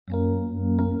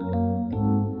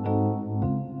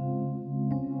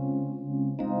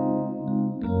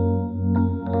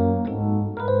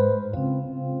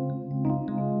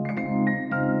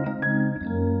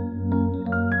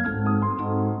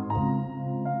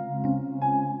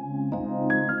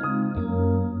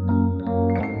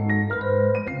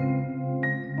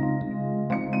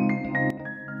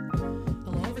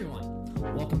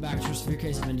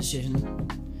case of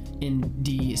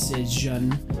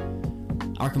indecision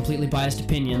are completely biased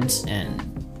opinions and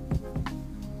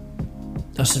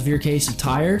a severe case of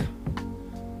tired.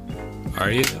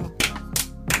 Are you? 10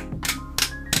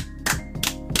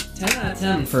 out of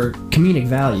 10 for comedic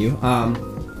value. How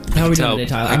are we doing today,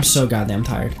 Tyler? I'm so goddamn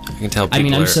tired. I can tell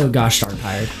people I'm so gosh darn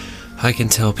tired. I can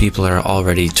tell people are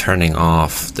already turning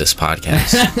off this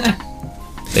podcast.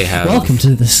 They have. Welcome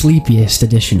to the sleepiest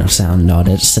edition of Sound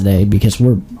Audits today because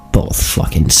we're both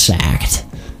fucking sacked.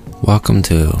 Welcome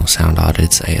to Sound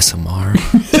Audits ASMR.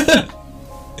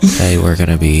 Today we're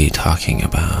gonna be talking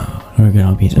about. What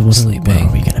are we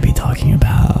sleeping. gonna be talking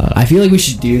about? I feel like we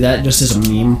should do that just as a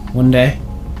meme one day.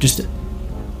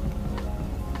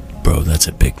 Bro, that's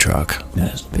a big truck.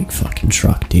 That's a big fucking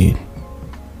truck, dude.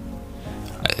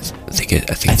 I think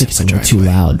it's a little too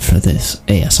loud for this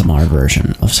ASMR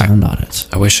version of Sound Audits.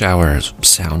 I wish our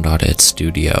Sound Audit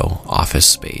studio office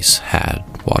space had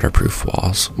waterproof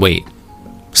walls. Wait,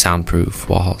 soundproof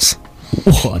walls.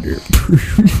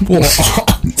 Waterproof walls.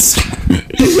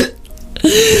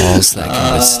 Walls that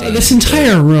can withstand this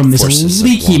entire room is a forces of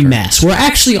leaky water. mess. We're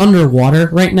actually underwater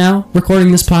right now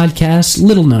recording this podcast.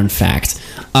 Little known fact.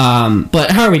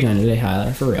 But how are we doing today,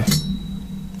 Tyler? For real.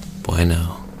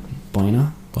 Bueno.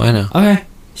 Okay,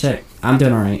 sick. I'm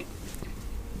doing alright.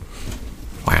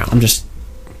 Wow. I'm just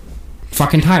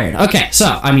fucking tired. Okay,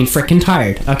 freaking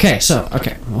tired. Okay,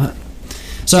 what?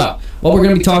 So, what we're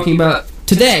going to be talking about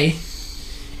today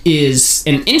is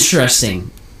an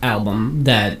interesting album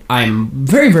that I'm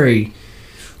very, very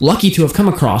lucky to have come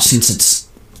across, since it's,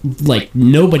 like,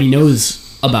 nobody knows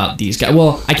about these guys.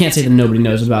 Well, I can't say that nobody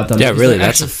knows about them. Yeah, really,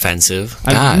 that's offensive.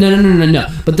 No.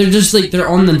 But they're just, like, they're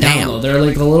on the down Damn. low. They're,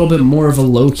 like, a little bit more of a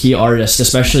low-key artist,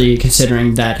 especially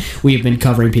considering that we've been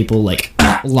covering people like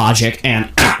Logic and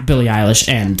Billie Eilish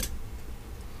and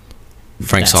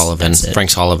Frank Sullivan. that's it. Frank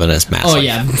Sullivan is massive. Oh,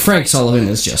 yeah, Frank Sullivan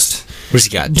is just What's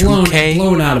he got? blown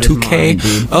 2K? out of his 2K? mind,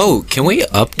 dude. Oh, can we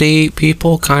update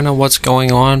people kind of what's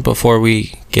going on before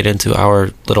we get into our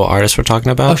little artist we're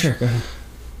talking about? Oh, sure, go ahead.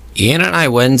 Ian and I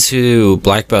went to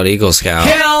Black Belt Eagle Scout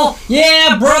Hell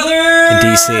yeah, brother! in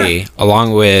DC,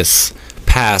 along with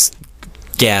past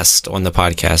guest on the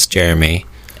podcast, Jeremy.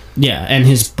 Yeah, and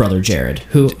his brother Jared,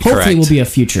 who hopefully Correct. will be a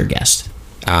future guest.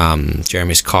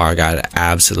 Jeremy's car got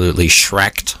absolutely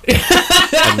shreked.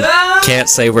 And can't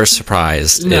say we're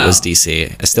surprised. No. It was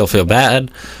DC. I still feel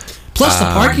bad. Plus, the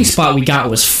parking spot we got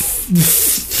was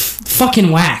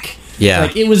fucking whack. Yeah.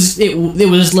 Like it was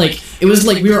like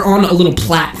we were on a little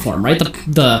platform, right?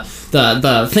 The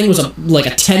thing was like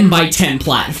a 10 by 10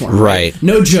 platform. Right.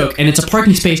 No joke, and it's a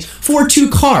parking space for 2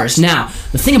 cars. Now,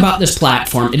 the thing about this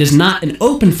platform, it is not an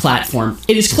open platform.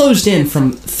 It is closed in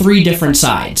from 3 different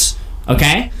sides.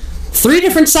 Okay? 3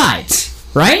 different sides,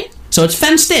 right? So it's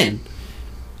fenced in.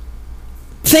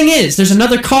 Thing is, there's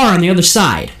another car on the other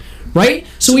side, right?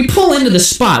 So we pull into the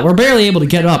spot. We're barely able to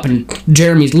get up, and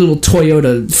Jeremy's little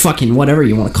Toyota fucking whatever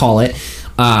you want to call it.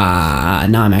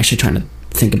 Now I'm actually trying to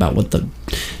think about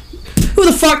who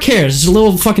the fuck cares? It's a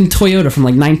little fucking Toyota from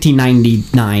like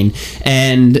 1999,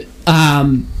 and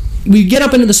we get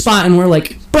up into the spot, and we're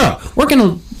like, bro, we're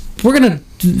gonna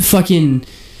fucking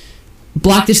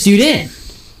block this dude in.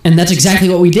 And that's exactly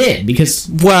what we did, because...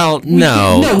 Well,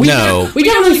 no. We didn't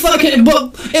really fucking...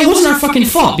 But it wasn't our fucking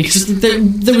fault, because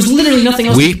there was literally nothing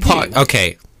else We to do. parked...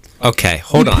 Okay,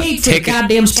 hold on. Paid for the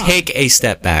goddamn spot. Take a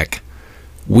step back.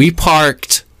 I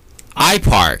parked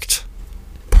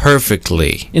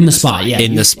perfectly In the spot, yeah.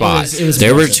 in the spot. It was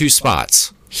There were impressive. 2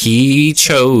 spots. He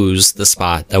chose the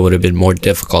spot that would have been more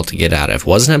difficult to get out of. It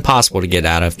wasn't impossible to get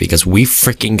out of because we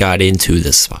freaking got into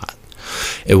this spot.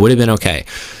 It would have been okay.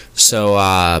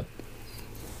 So,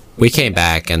 we came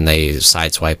back and they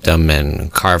sideswiped him and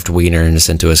carved wieners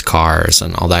into his cars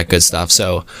and all that good stuff.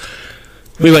 So,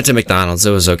 we went to McDonald's.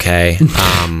 It was okay.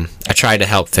 I tried to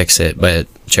help fix it, but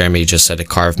Jeremy just said to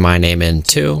carve my name in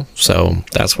too. So,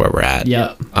 that's where we're at.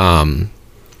 Yep.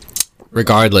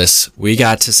 Regardless, we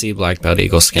got to see Black Belt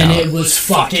Eagle Scout. And it was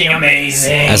fucking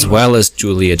amazing. As well as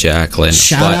Julia Jacqueline.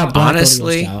 Shout out Black Belt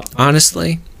Eagle Scout.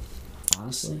 Honestly,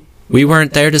 we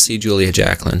weren't there to see Julia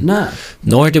Jacqueline. No.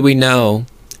 Nor do we know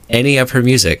any of her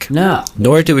music. No.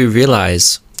 Nor do we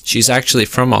realize she's actually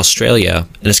from Australia,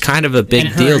 and it's kind of a big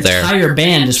And deal her there. entire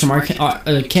band is from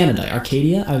Canada.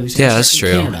 Arcadia? Yeah, that's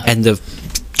true. Canada. And the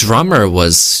drummer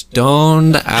was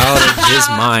stoned out of his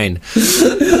mind.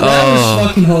 That was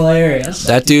fucking hilarious.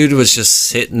 That dude was just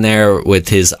sitting there with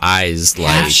his eyes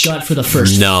Half like shut for the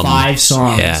first numb. 5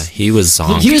 songs. Yeah, he was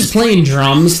zonked. He was playing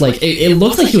drums, like, it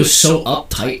looked like he was so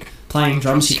uptight playing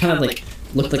drums. He kind of, like,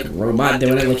 looked like a robot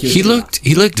doing it. Like He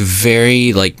looked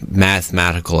very like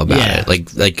mathematical about Yeah. it,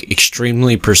 like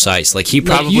extremely precise. Like he like,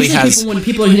 probably usually has. when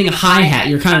people are hitting a hi hat,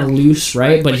 you're kind of loose,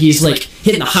 right? But he's like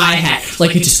hitting the hi hat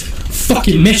like it's just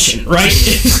fucking mission, right?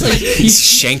 It's like He's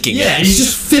shanking yeah, it. he's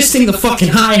just fisting the fucking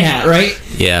hi hat, right?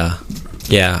 Yeah,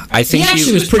 yeah. I He think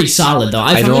actually was pretty solid, though.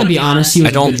 If I'm gonna be honest, he was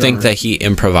I don't a good think drummer. that he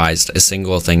improvised a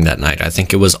single thing that night. I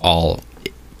think it was all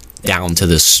down to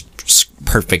this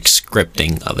perfect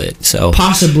scripting of it. So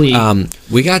Possibly.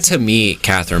 we got to meet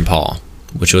Catherine Paul,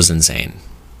 which was insane.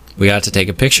 We got to take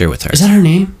a picture with her. Is that her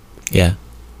name? Yeah.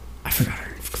 I forgot her.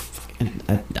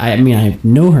 I mean, I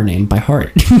know her name by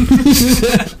heart.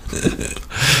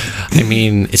 I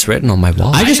mean, it's written on my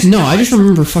wall. I just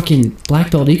remember fucking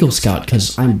Black Belt Eagle Scout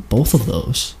because I'm both of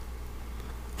those.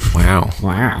 Wow.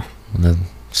 Wow.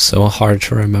 So hard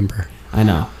to remember. I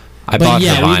know. I But bought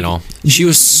yeah, her vinyl. She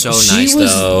was so nice,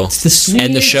 though.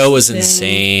 And the show was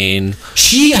insane.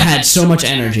 She had so much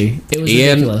energy. It was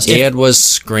ridiculous. Ian was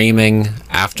screaming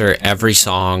after every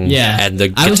song. Yeah. And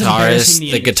the I was embarrassing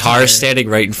guitarist, the the guitarist standing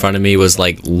right in front of me was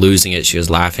like losing it. She was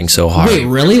laughing so hard. Wait,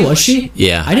 really? Was she?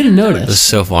 Yeah. I didn't It was notice.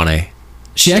 so funny.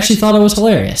 She actually thought it was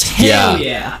hilarious. Hell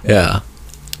yeah. Yeah.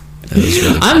 It was really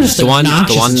I'm funny. just the one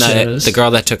obnoxious at that shows. the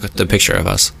girl that took the picture of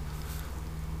us.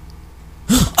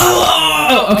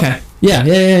 Oh, okay. Yeah.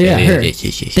 Her.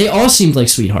 They all seemed like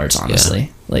sweethearts,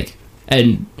 honestly. Like,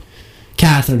 and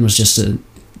Catherine was just a.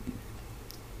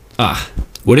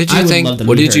 What did I you would think? love to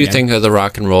What meet did her you again. think of the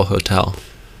Rock and Roll Hotel?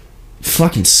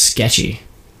 Fucking sketchy.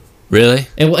 Really?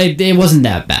 It wasn't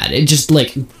that bad. It just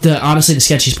like honestly the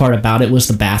sketchiest part about it was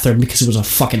the bathroom because it was a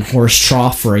fucking horse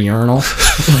trough for a urinal.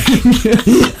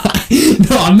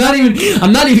 No, I'm not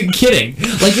even kidding.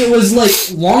 Like it was like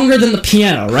longer than the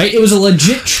piano, right? It was a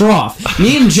legit trough.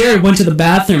 Me and Jared went to the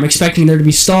bathroom expecting there to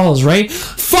be stalls, right?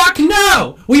 Fuck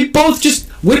no! We both just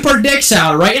whip our dicks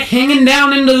out, right? Hanging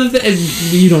down into the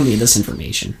you don't need this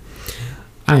information.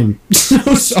 I'm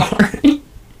so sorry.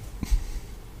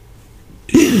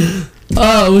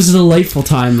 Oh, it was a delightful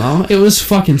time, though. It was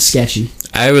fucking sketchy.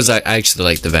 I actually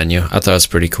liked the venue. I thought it was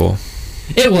pretty cool.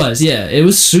 It was, yeah. It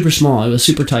was super small. It was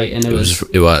super tight, and it was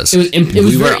It was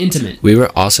very intimate. We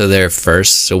were also there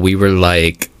first, so we were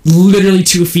like Literally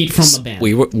 2 feet from the band.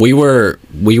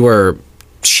 we were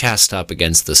chest up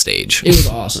against the stage. It was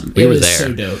awesome. We it were was there.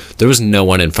 so dope. There was no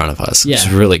one in front of us. Yeah. It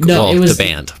was really cool. No, Well, it was- the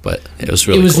band, but it was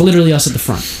really It was cool. literally us at the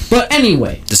front. But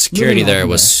anyway, The security moving on there from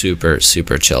was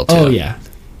super chill too. Oh yeah,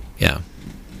 Yeah.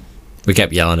 We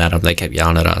kept yelling at them. They kept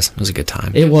yelling at us. It was a good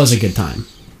time. it was a good time.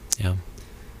 Yeah.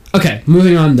 Okay,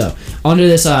 moving on though. Onto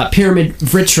this Pyramid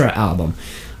Vritra album,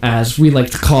 as we like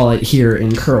to call it here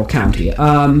in Curl County.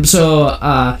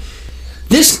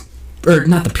 This, or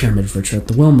not the Pyramid Vritra,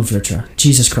 the Wilma Vritra.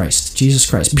 Jesus Christ.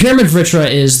 Pyramid Vritra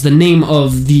is the name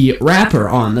of the rapper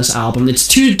on this album. It's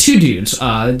two dudes.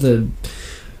 The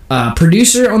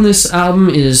producer on this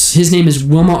album his name is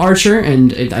Wilma Archer,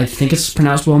 and I think it's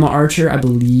pronounced Wilma Archer, I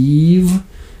believe.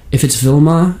 If it's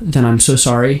Vilma, then I'm so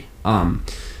sorry.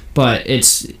 But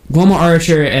it's Wilma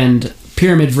Archer and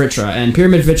Pyramid Vritra, and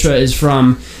Pyramid Vritra is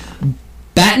from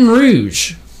Baton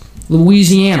Rouge,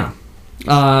 Louisiana.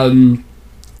 And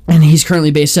he's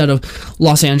currently based out of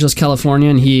Los Angeles, California,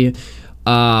 and he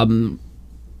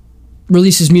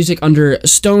releases music under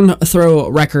Stone Throw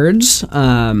Records.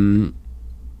 And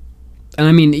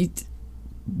I mean,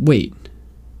 wait.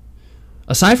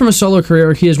 Aside from a solo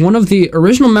career, he is one of the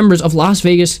original members of Los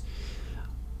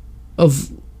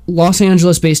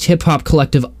Angeles-based hip-hop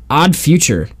collective Odd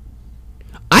Future.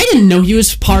 I didn't know he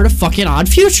was part of fucking Odd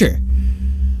Future.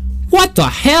 What the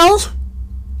hell?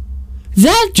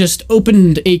 That just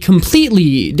opened a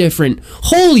completely different...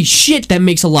 Holy shit, that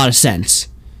makes a lot of sense.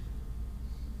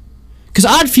 Because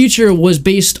Odd Future was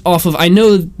based off of... I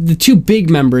know the two big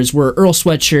members were Earl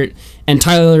Sweatshirt and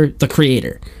Tyler, the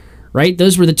Creator. Right?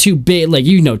 Those were the two big... Like,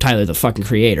 you know Tyler, the fucking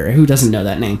Creator. Who doesn't know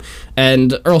that name?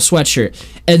 And Earl Sweatshirt.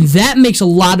 And that makes a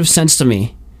lot of sense to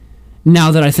me,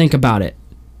 now that I think about it.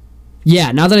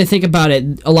 Yeah, now that I think about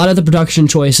it, a lot of the production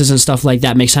choices and stuff like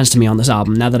that make sense to me on this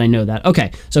album, now that I know that.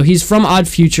 Okay, so he's from Odd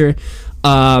Future.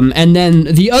 And then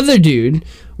the other dude,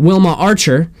 Wilma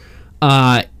Archer,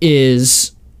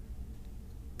 is...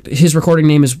 His recording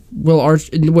name is Will Archer.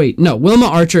 Wait, no. Wilma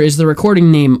Archer is the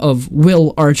recording name of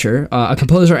Will Archer, a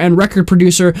composer and record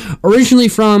producer originally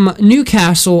from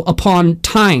Newcastle upon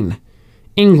Tyne,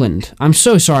 England. I'm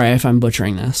so sorry if I'm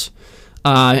butchering this.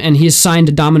 And he is signed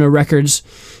to Domino Records,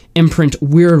 imprint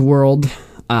Weird World.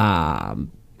 Yeah,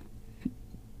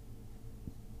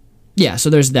 so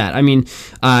there's that. I mean,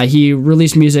 he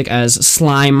released music as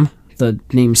Slime, the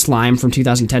name Slime from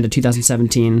 2010 to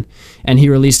 2017, and he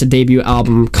released a debut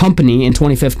album, Company, in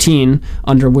 2015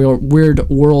 under Weird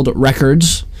World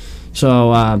Records.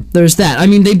 So there's that. I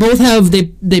mean, they both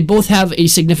have a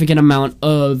significant amount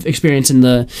of experience in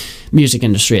the music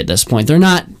industry at this point. They're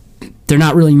not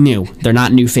really new. They're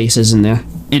not new faces in the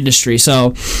industry.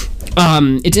 So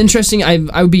it's interesting.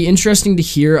 I would be interesting to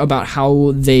hear about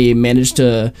how they managed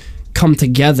to come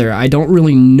together. I don't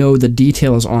really know the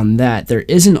details on that. There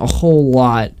isn't a whole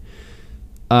lot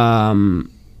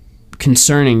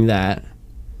concerning that.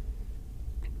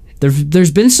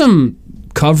 There's been some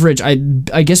coverage. I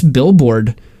guess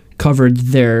Billboard covered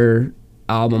their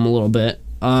album a little bit.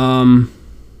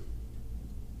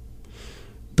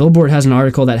 Billboard has an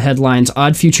article that headlines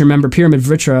Odd Future member Pyramid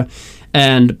Vitra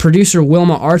and producer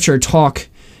Wilma Archer talk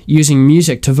using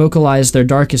music to vocalize their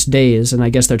darkest days. And I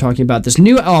guess they're talking about this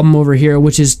new album over here,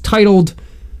 which is titled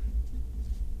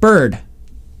Bird,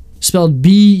 spelled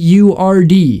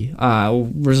B-U-R-D.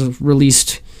 Was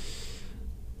released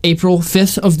April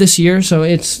 5th of this year, so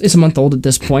it's a month old at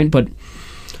this point, but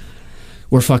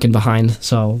we're fucking behind,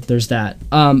 so there's that.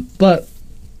 But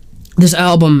this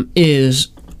album is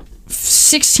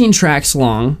 16 tracks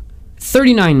long,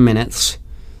 39 minutes,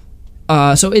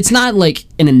 so it's not like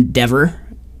an endeavor.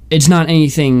 It's not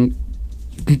anything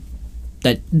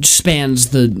that spans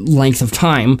the length of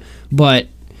time, but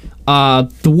the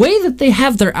way that they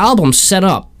have their album set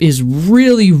up is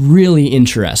really, really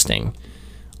interesting.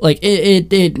 Like,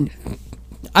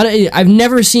 I've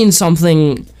never seen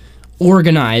something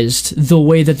organized the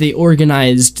way that they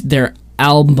organized their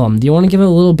album. Do you want to give it a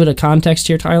little bit of context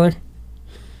here, Tyler?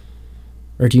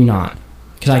 Or do you not?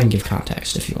 Because I can give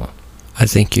context if you want. I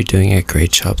think you're doing a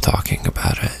great job talking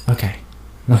about it. Okay.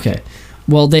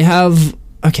 Well, they have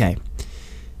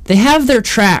their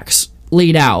tracks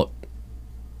laid out,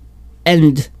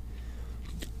 and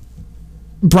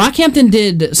Brockhampton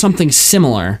did something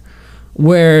similar,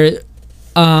 where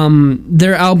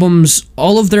their albums,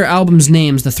 all of their albums'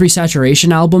 names, the 3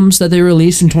 Saturation albums that they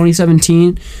released in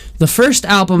 2017, the first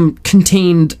album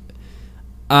contained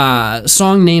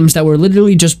song names that were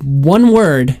literally just one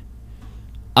word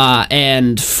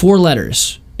and 4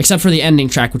 letters, except for the ending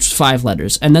track, which was 5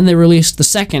 letters. And then they released the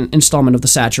second installment of the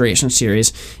Saturation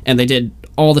series, and they did,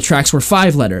 all the tracks were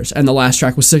 5 letters, and the last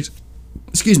track was 6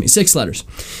 letters.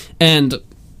 And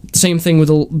same thing with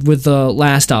the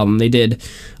last album. They did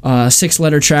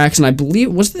 6-letter tracks, and I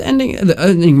believe the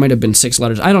ending might have been 6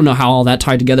 letters. I don't know how all that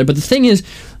tied together, but the thing is,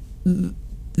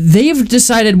 they've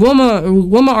decided,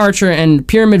 Wilma Archer and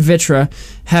Pyramid Vitra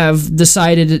have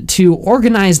decided to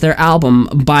organize their album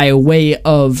by way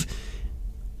of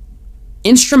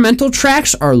instrumental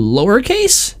tracks are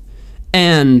lowercase,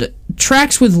 and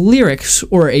tracks with lyrics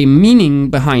or a meaning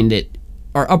behind it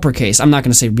are uppercase. I'm not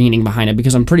going to say meaning behind it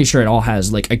because I'm pretty sure it all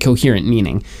has like a coherent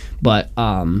meaning, but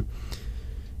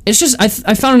it's just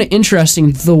I found it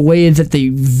interesting the way that they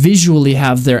visually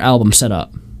have their album set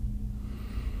up.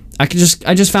 I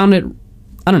just found it,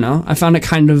 I don't know, I found it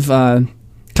kind of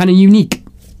unique.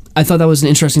 I thought that was an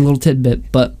interesting little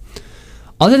tidbit, but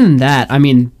other than that, I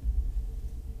mean,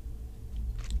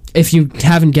 if you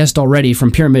haven't guessed already,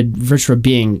 from Pyramid Vitra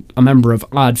being a member of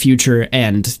Odd Future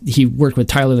and he worked with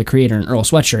Tyler the Creator and Earl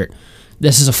Sweatshirt,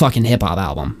 this is a fucking hip-hop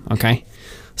album, okay?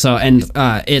 So, and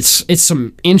it's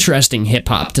some interesting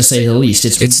hip-hop, to say the least.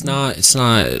 It's not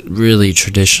really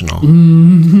traditional.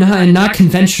 Not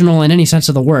conventional in any sense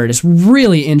of the word. It's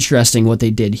really interesting what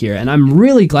they did here, and I'm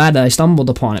really glad that I stumbled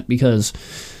upon it, because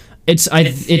it's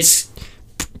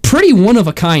pretty one of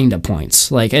a kind at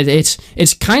points. Like,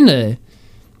 it's kind of...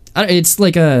 It's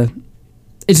a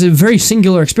very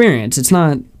singular experience. It's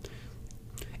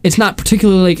not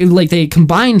particularly like they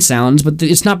combine sounds, but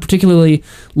it's not particularly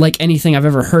like anything I've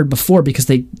ever heard before, because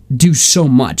they do so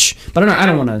much. But I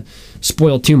don't want to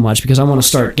spoil too much, because I want to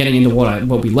start getting into what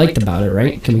we liked about it.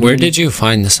 Right? Where did you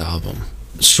find this album?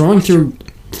 Scrolling through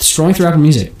Apple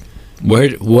Music.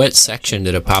 What section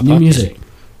did it pop New up? Music.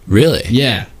 Really?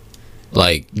 Yeah.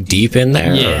 Like deep in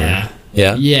there? Yeah. Or?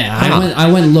 Yeah. Yeah.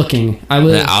 I went looking.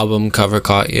 The album cover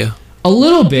caught you? A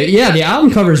little bit. Yeah. The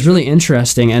album cover is really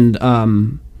interesting, and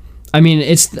I mean,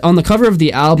 it's on the cover of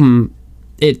the album.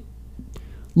 It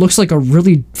looks like a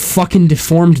really fucking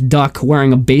deformed duck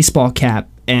wearing a baseball cap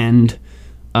and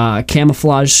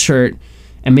camouflage shirt,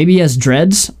 and maybe he has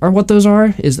dreads, or what those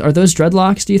are. Are those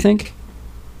dreadlocks, do you think?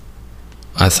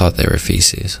 I thought they were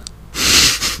feces.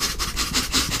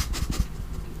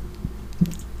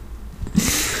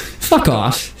 Fuck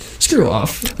off. Screw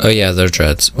off. Oh yeah, they're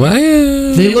dreads. Well,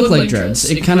 they look like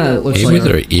dreads. It kind of looks maybe like...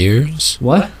 they're ears?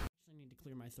 What? I need to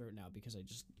clear my throat now, because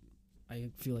I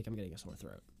feel like I'm getting a sore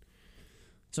throat.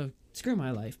 So screw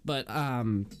my life. But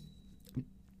in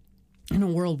a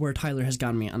world where Tyler has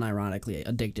gotten me unironically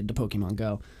addicted to Pokemon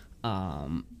Go,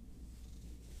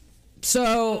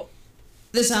 so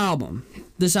this album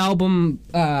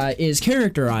is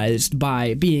characterized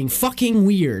by being fucking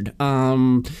weird,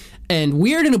 and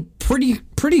weird in a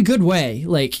pretty good way.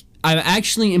 Like, I'm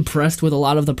actually impressed with a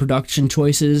lot of the production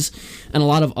choices and a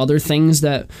lot of other things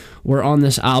that were on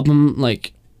this album.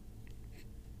 Like,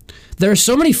 there are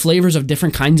so many flavors of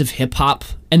different kinds of hip-hop,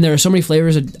 and there are so many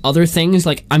flavors of other things.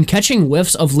 Like, I'm catching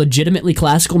whiffs of legitimately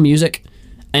classical music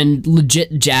and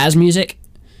legit jazz music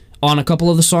on a couple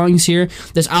of the songs here.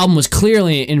 This album was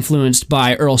clearly influenced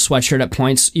by Earl Sweatshirt at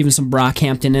points, even some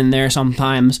Brockhampton in there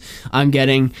sometimes I'm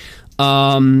getting.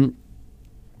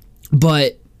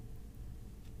 But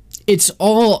it's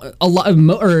all a lot of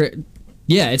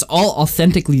it's all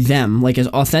authentically them. Like, as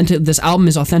authentic, this album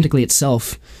is authentically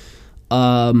itself,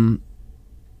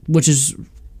 which is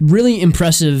really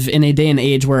impressive in a day and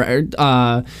age where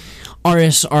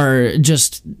artists are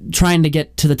just trying to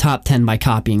get to the top 10 by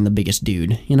copying the biggest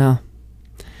dude, you know?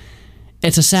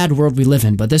 It's a sad world we live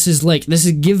in, but this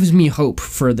gives me hope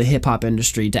for the hip-hop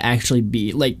industry to actually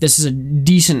be, like, this is a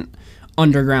decent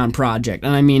underground project.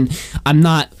 And I mean, I'm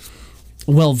not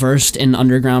well-versed in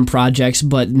underground projects,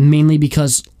 but mainly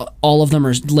because all of them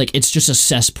are, like, it's just a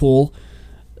cesspool.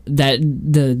 That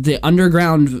the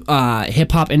underground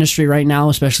hip-hop industry right now,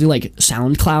 especially, like,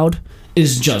 SoundCloud,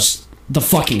 is just the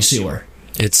fucking sewer.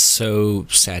 It's so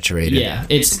saturated. Yeah,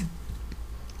 it's...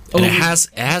 And it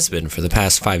has been for the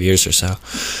past 5 years or so.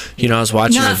 You know, I was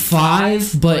watching... Not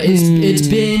 5, but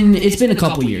it's been a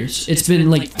couple years. It's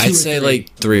been, like, 2 I'd say,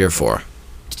 like, 3 or 4.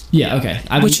 Yeah, okay.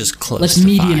 Which is close Let's to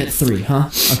median 5. at 3, huh?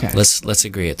 Okay. Let's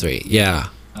agree at 3. Yeah.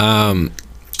 I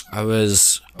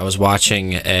was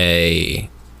watching a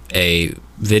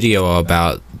video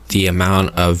about the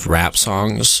amount of rap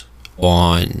songs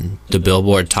on the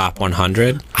Billboard Top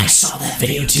 100. I saw that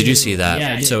video too. Did you see that?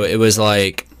 Yeah, I did. So it was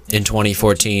like in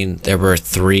 2014 there were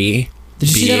 3. Did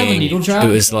you see that on the Needle Drop? It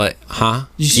was like, huh?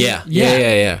 Did you see yeah,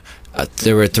 that? yeah.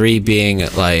 There were 3 being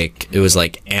like, it was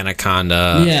like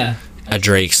Anaconda, yeah, a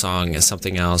Drake song, and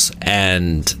something else,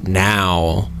 and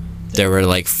now there were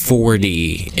like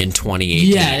 40 in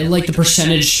 2018. Yeah, like the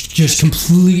percentage just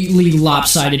completely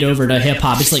lopsided over to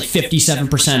hip-hop. It's like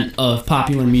 57% of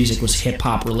popular music was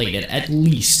hip-hop related, at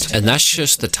least. And that's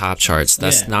just the top charts.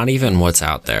 That's Yeah. not even what's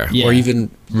out there. Yeah. Or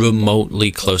even remotely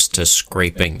close to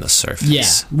scraping the surface. Yeah,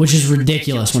 which is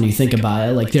ridiculous when you think about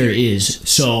it. Like, there is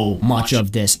so much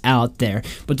of this out there.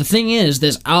 But the thing is,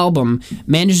 this album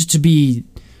manages to be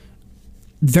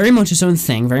very much its own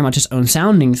thing, very much its own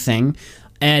sounding thing.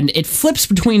 And it flips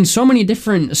between so many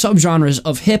different subgenres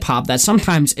of hip-hop that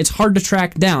sometimes it's hard to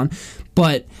track down.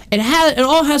 But it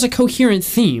all has a coherent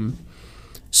theme.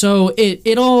 So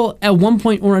it all, at one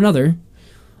point or another,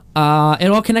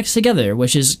 it all connects together,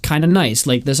 which is kind of nice.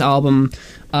 Like, this album,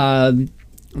 based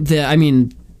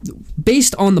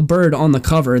on the bird on the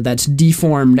cover that's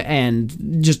deformed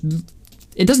and just...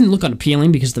 It doesn't look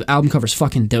unappealing because the album cover's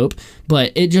fucking dope,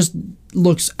 but it just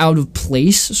looks out of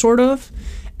place, sort of.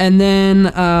 And then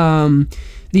the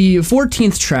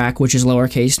 14th track, which is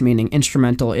lowercase, meaning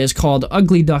instrumental, is called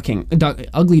Ugly Duckling.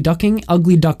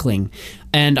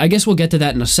 And I guess we'll get to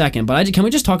that in a second, but can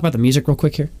we just talk about the music real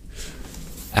quick here?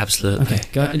 Absolutely. Okay,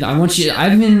 go ahead.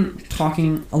 I've been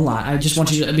talking a lot. I just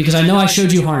want you to, because I know I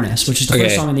showed you Harness, which is the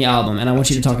first song on the album, and I want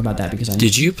you to talk about that because I know.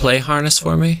 Did you play Harness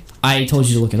for me? I told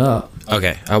you to look it up.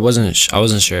 Okay, I wasn't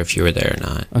sure if you were there or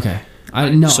not. Okay. I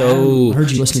heard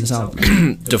you listen to this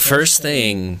album. The first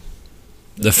thing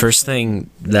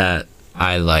that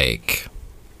I like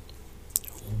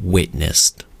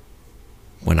witnessed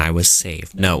when I was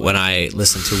saved. No, when I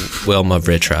listened to Wilma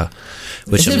Vritra,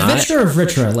 which is it Vitra or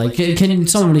Vritra? Like, can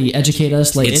somebody educate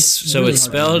us? Like, it's really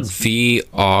spelled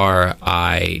Vritra.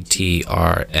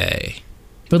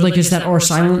 But, like, is that R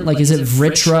silent? Like, is it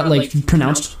Vritra, like,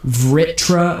 pronounced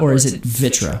Vritra, or is it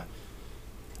Vitra?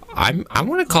 I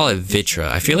want to call it Vitra.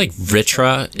 I feel like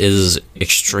Vritra is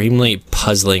extremely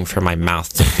puzzling for my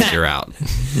mouth to figure out.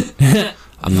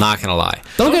 I'm not gonna lie.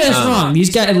 Don't get us wrong.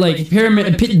 These guys, like,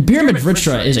 Pyramid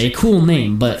Vritra is a cool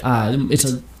name, but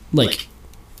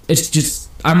it's just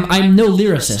I'm no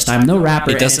lyricist. I'm no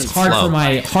rapper. It doesn't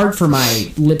and it's hard for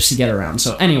my lips to get around.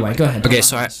 So anyway, go ahead. Okay,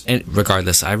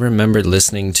 regardless, I remember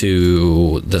listening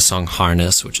to the song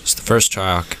Harness, which is the first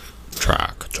track.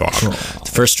 The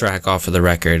first track off of the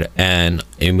record, and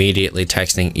immediately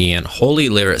texting Ian, holy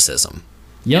lyricism.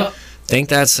 Yep. Think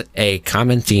that's a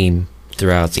common theme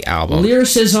throughout the album.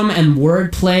 Lyricism and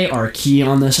wordplay are key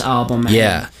on this album.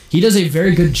 Yeah. He does a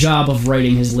very good job of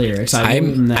writing his lyrics.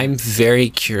 I'm very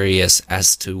curious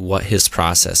as to what his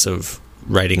process of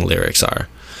writing lyrics are.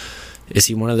 Is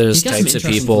he one of those types of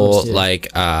people like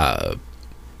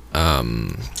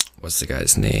what's the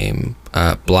guy's name?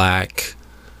 Black.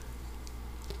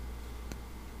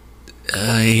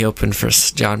 He opened for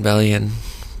John Bellion.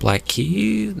 Black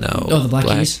Keys? No. Oh, the Black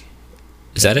Keys?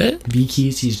 Is that it? B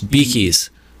Keys. B Keys.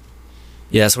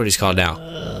 Yeah, that's what he's called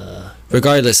now.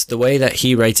 Regardless, the way that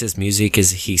he writes his music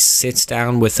is he sits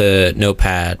down with a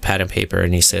notepad, pad and paper,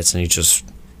 and he sits and he just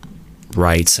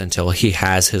writes until he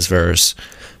has his verse.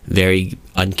 Very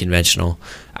unconventional.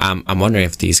 I'm wondering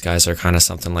if these guys are kind of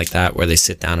something like that, where they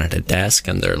sit down at a desk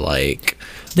and they're like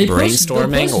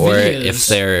brainstorming, or if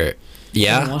they're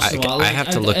I have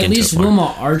to look into it. At least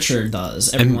Wilma Archer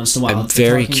does every once in a while. I'm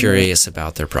very curious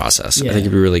about their process. Yeah. I think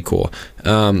it'd be really cool.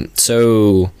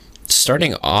 So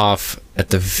starting off at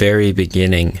the very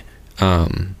beginning,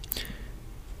 the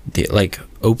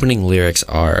opening lyrics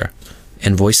are,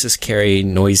 and voices carry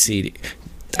noisy.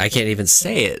 I can't even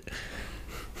say it.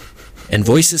 And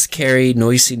voices carry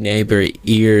noisy neighbor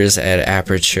ears at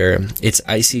aperture. It's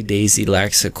icy daisy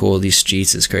laxical. These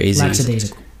streets is crazy.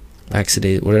 Laxadaisical.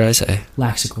 What did I say?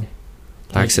 Laxical.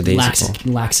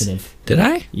 Laxadaisical. Laxative. Did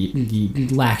I?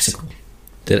 Laxical.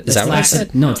 Is that what I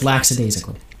said? No, it's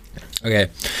laxadaisical. Okay.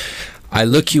 I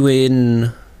look you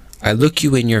in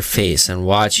your face and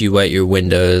watch you wet your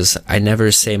windows. I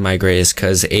never say my grace,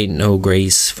 'cause ain't no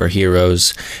grace for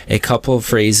heroes. A couple of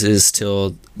phrases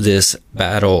till this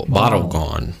bottle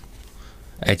gone.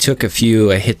 I took a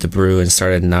few, I hit the brew and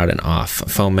started nodding off,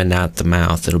 foaming at the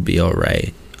mouth. It'll be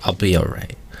alright. I'll be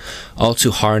alright. All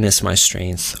to harness my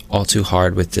strength, all too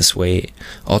hard with this weight,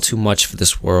 all too much for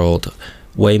this world,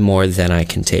 way more than I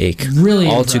can take. Really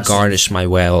all impressive. To garnish my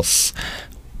wealth.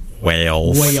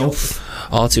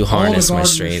 All to harness my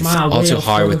strength, all too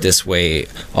hard with this weight,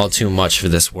 all too much for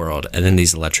this world. And then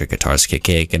these electric guitars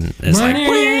kick and it's like...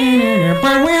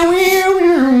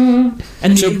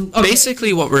 And so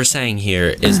basically what we're saying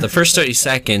here is the first 30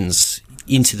 seconds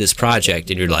into this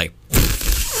project and you're like,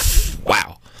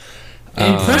 wow.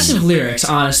 Impressive lyrics,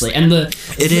 honestly, and the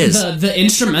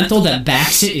instrumental that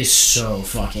backs it is so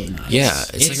fucking nice. Yeah,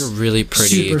 it's like a really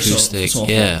pretty acoustic. Soulful.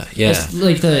 Yeah.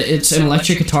 It's an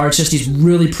electric guitar. It's just these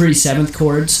really pretty seventh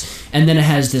chords, and then it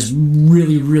has this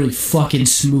really, really fucking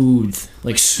smooth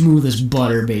as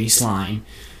butter bass line,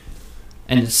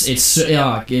 and it's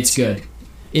good.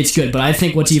 It's good, but I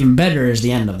think what's even better is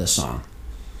the end of the song.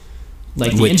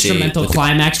 Like the instrumental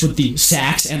climax with the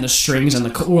sax and the strings and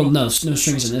no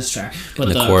strings in this track, but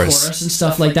the chorus and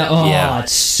stuff like that. Oh, yeah.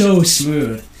 It's so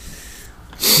smooth.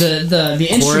 The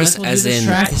instrumental of this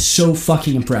track is so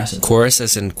fucking impressive. Chorus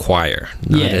as in choir,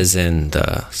 not as in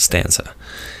the stanza.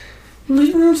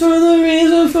 Looking for the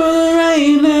reason for the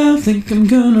rain now, think I'm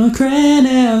gonna cry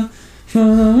now.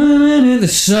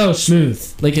 It's so smooth.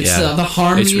 Like it's the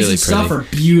harmonies really and stuff are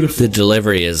beautiful. The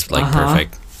delivery is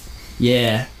perfect.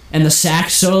 Yeah. And the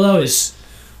sax solo is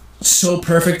so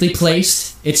perfectly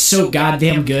placed. It's so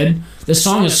goddamn good. The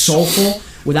song is soulful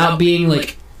without being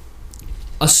like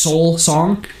a soul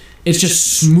song. It's just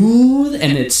smooth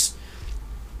and it's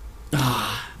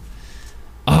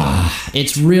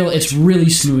it's really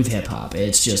smooth hip hop.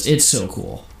 It's so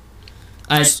cool.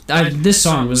 This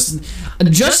song was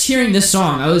just hearing this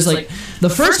song. I was like, the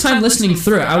first time listening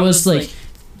through it, I was like,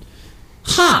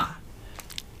 I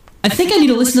think I need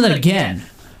to listen to that again.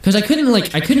 Because I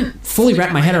couldn't fully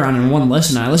wrap my head around it in one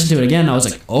listen. I listened to it again and I was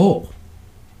like,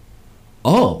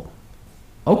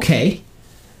 okay.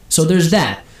 So there's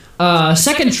that.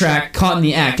 Second track, Caught in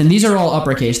the Act, and these are all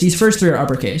uppercase. These first three are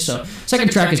uppercase. So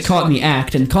second track is Caught in the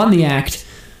Act, and Caught in the Act,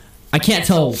 I can't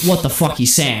tell what the fuck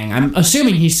he's saying. I'm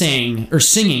assuming he's saying or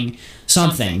singing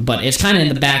something, but it's kind of in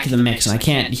the back of the mix and I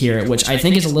can't hear it, which I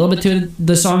think is a little bit to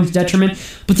the song's detriment.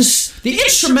 But the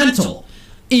instrumental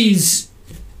is...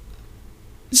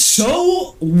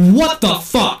 so what the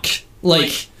fuck?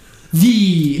 Like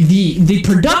the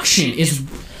production is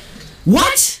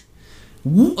what?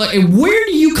 Where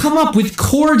do you come up with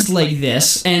chords like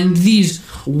this and these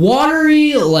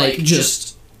watery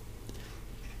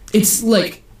it's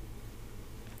like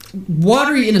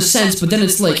watery in a sense, but then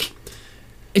it's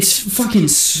fucking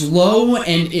slow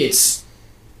and it's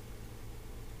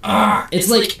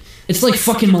like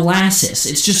fucking molasses.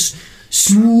 It's just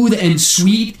smooth and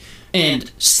sweet.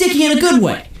 And sticky in a good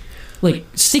way. Like,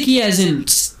 sticky as in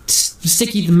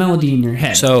sticky the melody in your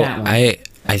head. So, I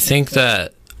think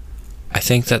that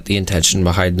the intention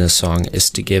behind this song is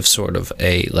to give sort of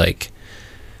a,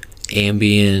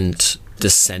 ambient,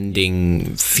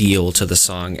 descending feel to the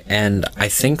song, and I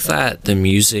think that the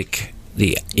music,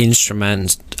 the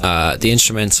instruments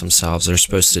themselves are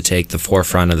supposed to take the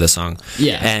forefront of the song.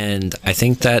 Yeah. And I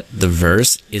think that the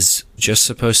verse is just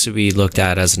supposed to be looked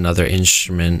at as another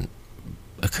instrument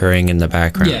occurring in the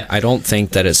background. Yeah. I don't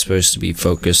think that it's supposed to be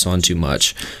focused on too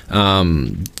much.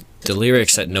 The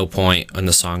lyrics at no point on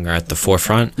the song are at the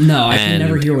forefront. No, I can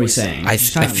never hear what he's saying. I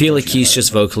feel like he's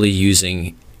just vocally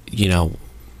using,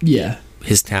 Yeah.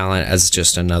 his talent as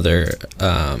just another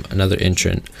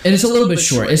entrant. And it's a little bit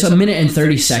short. It's 1 minute and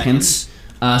 30 seconds.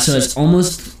 So it's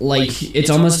almost like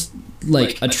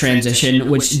a transition,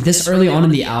 which this early on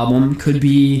in the album could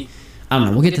be. I don't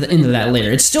know. We'll get to the end of that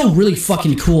later. It's still really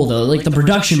fucking cool though. Like the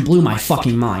production blew my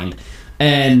fucking mind.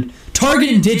 And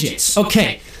Target and Digits.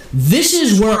 Okay, this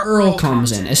is where Earl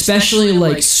comes in, especially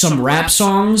like some rap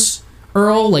songs.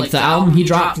 Earl, like the album he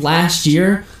dropped last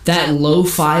year, that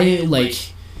lo-fi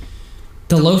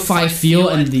the lo-fi feel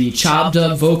and the chopped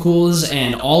up vocals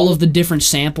and all of the different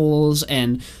samples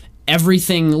and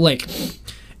everything, like,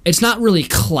 it's not really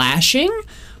clashing,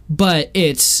 but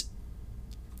it's,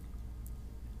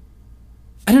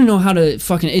 I don't know how to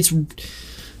fucking, it's,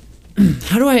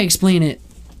 how do I explain it?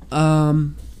 I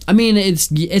mean,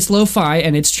 it's lo-fi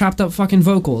and it's chopped up fucking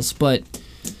vocals, but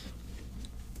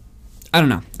I don't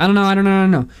know.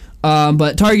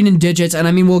 But Target and Digits, and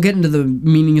I mean, we'll get into the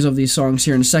meanings of these songs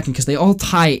here in a second because they all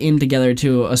tie in together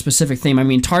to a specific theme. I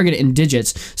mean, Target and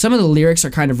Digits, some of the lyrics are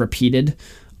kind of repeated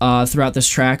throughout this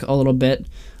track a little bit,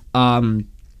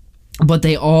 but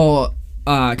they all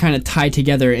kind of tie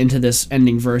together into this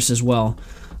ending verse as well.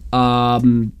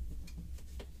 I'm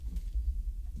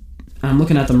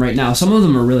looking at them right now. Some of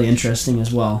them are really interesting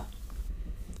as well.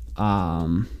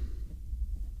 I'm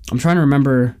trying to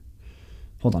remember.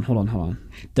 Hold on.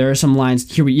 There are some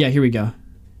lines. Here we go.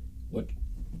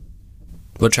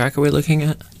 What track are we looking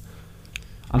at?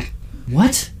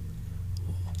 What?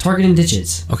 Target and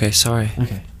Digits. Okay, sorry.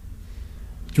 Okay.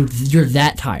 You're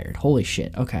that tired. Holy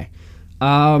shit. Okay.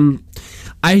 I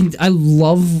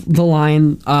love the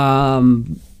line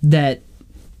that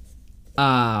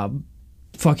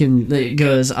fucking it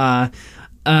goes I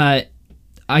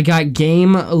got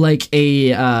game like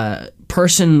a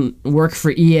person work for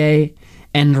EA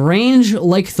and range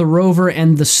like the rover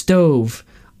and the stove.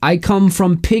 I come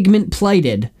from pigment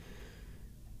plated.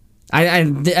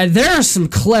 There are some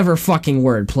clever fucking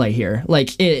wordplay here.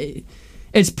 Like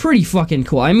it's pretty fucking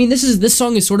cool. I mean, this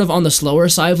song is sort of on the slower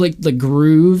side. Like the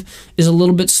groove is a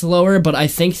little bit slower, but I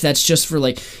think that's just for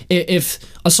like if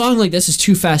a song like this is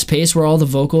too fast paced, where all the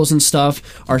vocals and stuff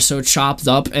are so chopped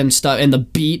up and stuff, and the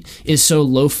beat is so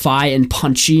lo-fi and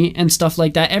punchy and stuff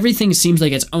like that. Everything seems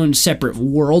like its own separate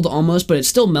world almost, but it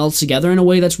still melts together in a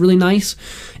way that's really nice.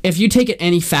 If you take it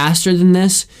any faster than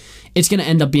this, it's gonna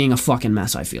end up being a fucking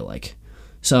mess, I feel like.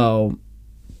 So,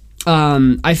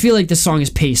 I feel like this song is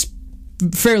paced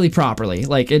fairly properly.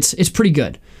 Like it's pretty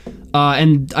good.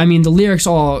 And I mean the lyrics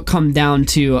all come down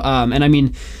to and I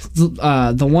mean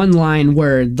the one line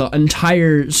where the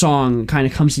entire song kind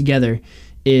of comes together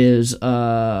is where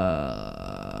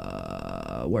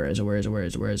is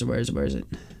it?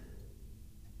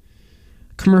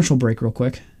 Commercial break real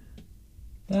quick.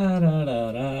 Da, da,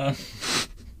 da, da.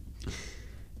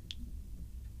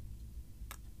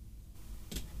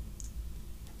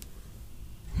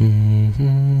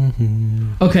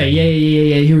 Okay,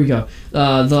 yeah. Here we go.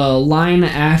 The line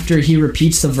after he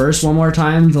repeats the verse one more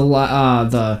time.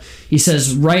 He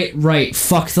says, "Right,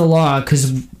 fuck the law,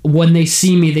 because when they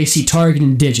see me, they see Target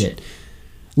and Digit."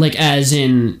 Like as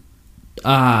in,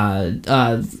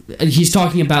 he's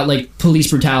talking about like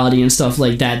police brutality and stuff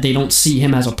like that. They don't see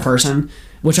him as a person.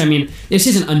 Which, I mean, this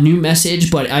isn't a new message,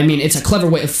 but I mean, it's a clever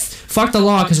way of fuck the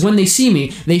law, because when they see me,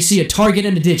 they see a target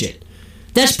and a digit.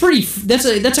 That's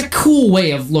a cool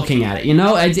way of looking at it, you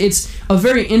know? It's a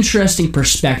very interesting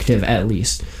perspective, at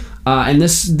least. And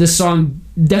this song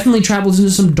definitely travels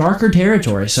into some darker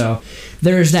territory, so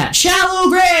there's that. Shallow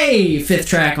Grave, 5th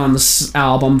track on this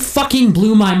album, fucking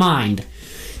blew my mind.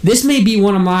 This may be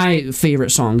one of my favorite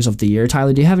songs of the year.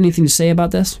 Tyler, do you have anything to say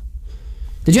about this?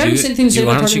 Did you have anything to say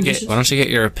about Target and Digits? Why don't you get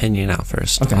your opinion out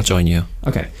first? Okay. I'll join you.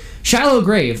 Okay. Shallow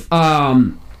Grave.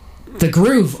 The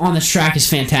groove on this track is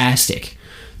fantastic.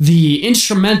 The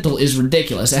instrumental is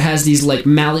ridiculous. It has these like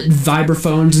mallet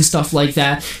vibraphones and stuff like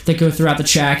that go throughout the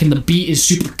track, and the beat is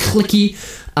super clicky.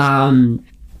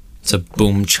 It's a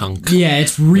boom chunk. Yeah,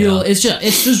 it's real. Yeah.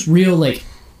 It's just real, like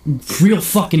real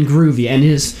fucking groovy, and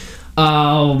his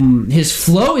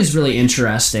flow is really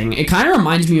interesting. It kind of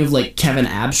reminds me of like Kevin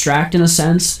Abstract in a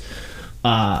sense,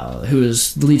 who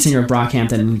is the lead singer of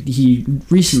Brockhampton. He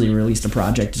recently released a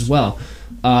project as well.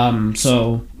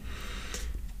 So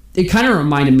it kind of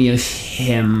reminded me of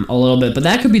him a little bit, but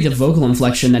that could be the vocal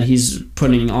inflection that he's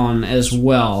putting on as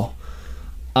well.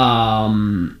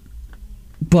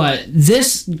 But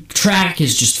this track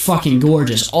is just fucking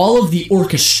gorgeous. All of the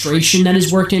orchestration that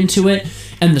is worked into it,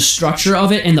 and the structure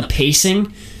of it, and the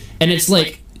pacing, and it's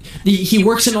like he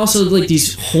works in also like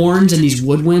these horns and these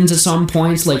woodwinds at some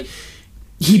points. Like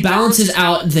he balances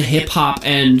out the hip hop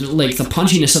and like the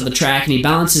punchiness of the track, and he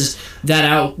balances that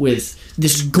out with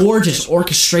this gorgeous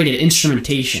orchestrated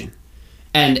instrumentation,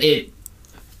 and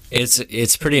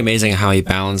it's pretty amazing how he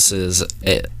balances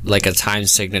it, like a time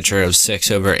signature of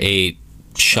 6/8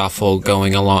 shuffle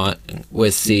going along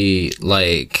with the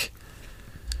like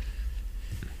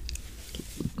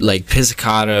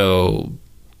pizzicato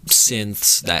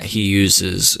synths that he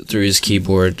uses through his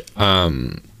keyboard.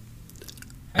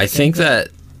 I think that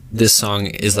this song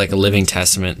is like a living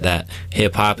testament that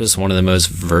hip hop is one of the most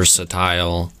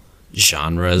versatile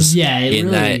genres. Yeah,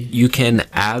 that you can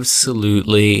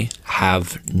absolutely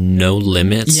have no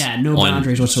limits. Yeah, no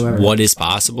boundaries whatsoever. What is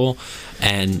possible,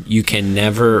 and you can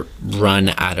never run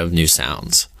out of new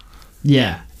sounds.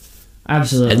 Yeah,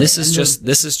 absolutely. And this is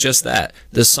just that.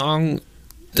 The song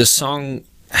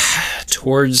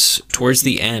towards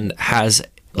the end has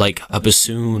like a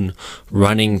bassoon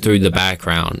running through the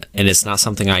background, and it's not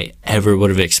something I ever would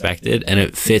have expected, and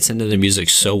it fits into the music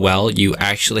so well you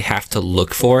actually have to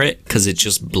look for it because it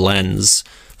just blends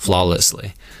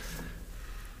flawlessly.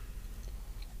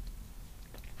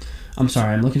 I'm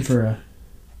sorry, I'm looking for a...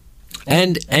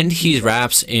 And he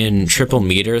raps in triple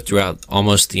meter throughout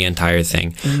almost the entire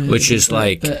thing, which is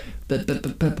like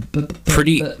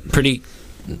pretty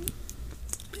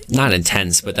not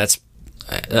intense, but that's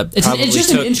it's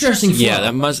just an interesting flow. Yeah,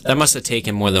 that must have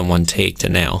taken more than one take to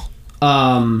nail.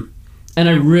 And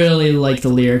I really like the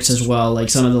lyrics as well. Like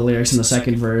some of the lyrics in the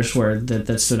second verse where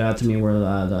that stood out to me were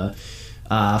the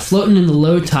floating in the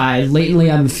low tide,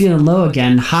 lately I've been feeling low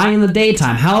again, high in the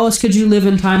daytime. How else could you live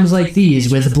in times like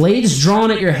these? With blades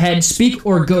drawn at your head, speak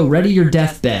or go, ready your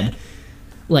deathbed.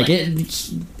 Like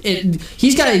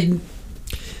he's got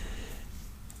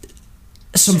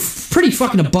some pretty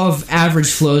fucking above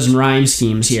average flows and rhyme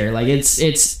schemes here. Like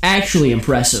it's actually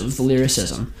impressive, the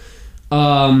lyricism.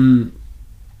 And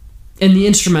the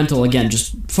instrumental again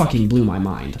just fucking blew my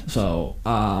mind. So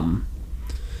I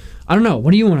don't know,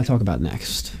 what do you want to talk about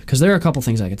next? Because there are a couple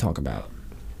things I could talk about.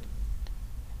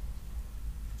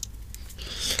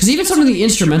 Because even some of the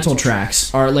instrumental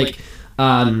tracks are like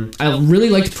I really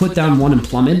like to put down one in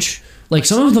Plumage. Like,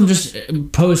 some of them just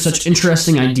pose such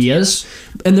interesting ideas,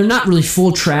 and they're not really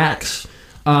full tracks.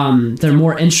 They're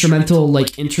more instrumental,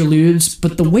 like, interludes,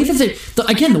 but the way that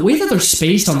the way that they're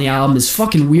spaced on the album is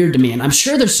fucking weird to me, and I'm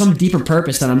sure there's some deeper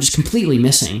purpose that I'm just completely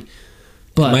missing.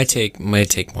 But might take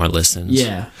more listens.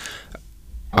 Yeah.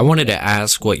 I wanted to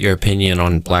ask what your opinion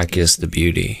on Black is the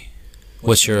Beauty.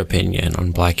 What's your opinion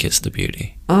on Black is the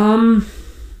Beauty?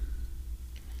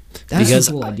 That's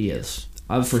some cool ideas,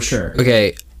 for sure.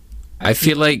 Okay, I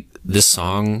feel like this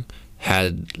song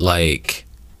had like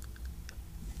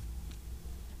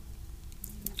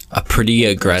a pretty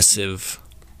aggressive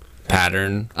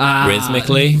pattern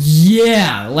rhythmically.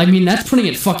 Yeah, I mean that's putting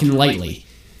it fucking lightly.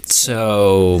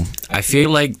 So I feel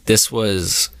like this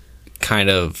was kind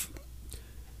of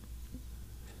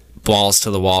balls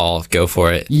to the wall, go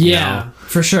for it. Yeah, you know?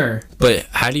 For sure. But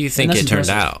how do you think it turned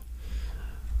out?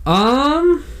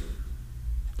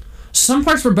 Some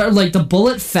parts were better, like the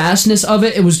bullet fastness of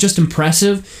it was just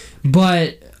impressive,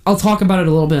 but I'll talk about it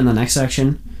a little bit in the next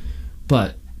section.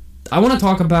 But I want to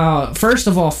talk about, first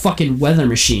of all, fucking Weather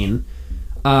Machine.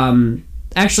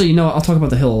 Actually, you know what, I'll talk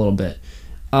about The Hill a little bit.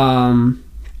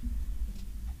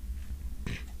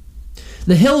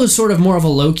 The Hill is sort of more of a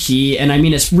low key, and I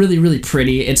mean it's really, really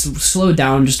pretty. It's slowed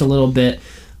down just a little bit,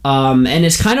 and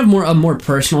it's kind of a more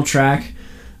personal track,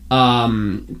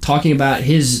 talking about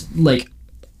his like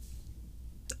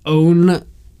own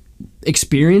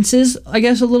experiences, I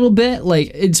guess, a little bit. Like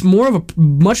it's more of a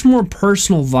much more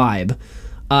personal vibe.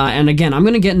 And again, I'm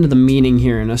gonna get into the meaning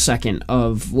here in a second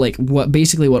of like what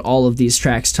all of these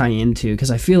tracks tie into,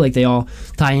 because I feel like they all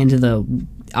tie into the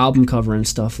album cover and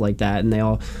stuff like that, and they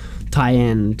all tie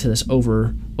in to this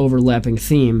overlapping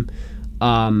theme.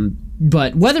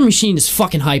 But Weather Machine is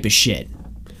fucking hype as shit.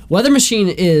 Weather Machine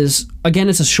is, again,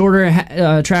 it's a shorter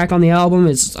track on the album.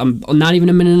 It's not even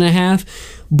a minute and a half,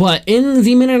 but in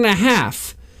the minute and a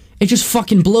half, it just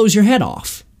fucking blows your head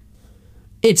off.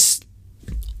 It's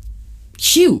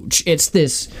huge. It's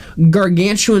this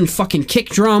gargantuan fucking kick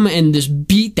drum and this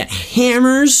beat that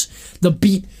hammers. The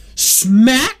beat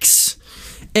smacks.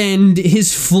 and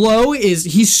his flow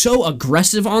he's so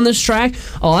aggressive on this track.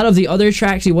 A lot of the other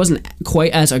tracks he wasn't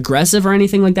quite as aggressive or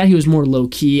anything like that. He was more low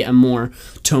key and more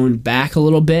toned back a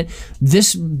little bit.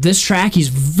 This track he's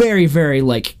very, very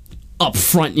like up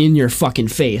front in your fucking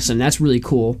face, and that's really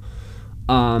cool.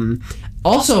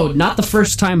 Also, not the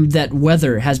first time that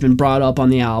weather has been brought up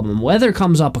on the album. Weather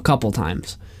comes up a couple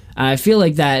times, and I feel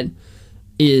like that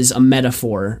is a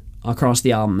metaphor across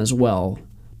the album as well,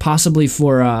 possibly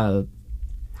for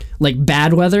like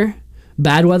bad weather.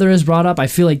 Bad weather is brought up. I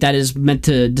feel like that is meant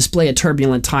to display a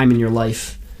turbulent time in your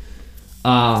life.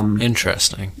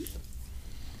 Interesting.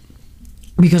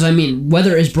 Because I mean,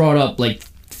 weather is brought up like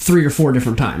 3 or 4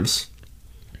 different times,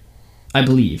 I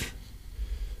believe.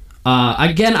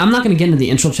 Again, I'm not going to get into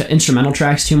the instrumental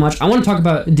tracks too much. I want to talk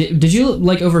about... Did you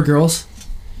like Over Girls?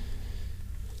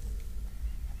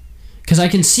 Because I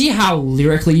can see how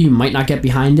lyrically you might not get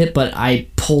behind it, but I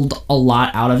pulled a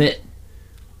lot out of it.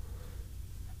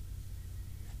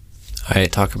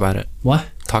 Alright, talk about it. What?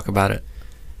 Talk about it.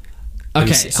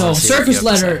 Okay, so surface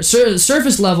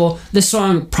level, this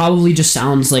song probably just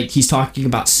sounds like he's talking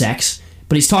about sex,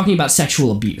 but he's talking about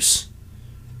sexual abuse.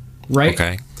 Right?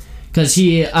 Okay. Because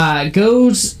he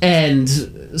goes and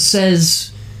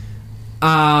says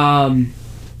lines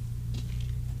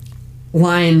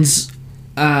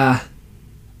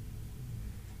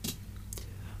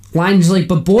like,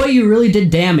 but boy, you really did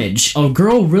damage. A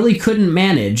girl really couldn't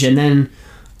manage. And then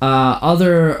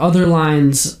other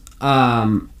lines...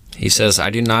 he says, I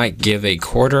do not give a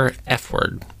quarter F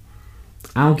word.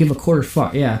 I don't give a quarter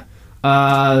fuck, yeah.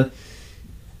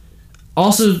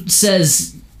 Also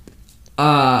says...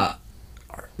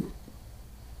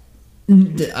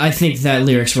 I think that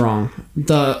lyric's wrong.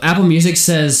 The Apple Music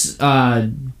says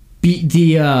beat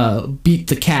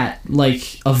the cat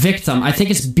like a victim. I think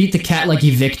it's beat the cat like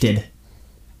evicted.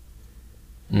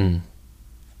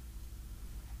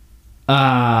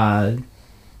 I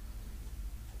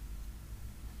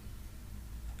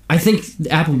think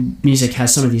Apple Music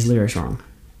has some of these lyrics wrong.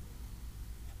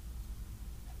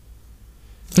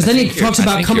 Because then he talks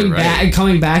about coming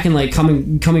back and like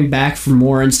coming back for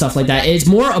more and stuff like that. It's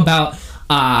more about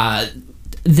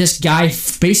this guy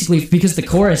basically, because the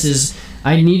chorus is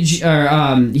I need you,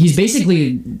 or he's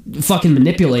basically fucking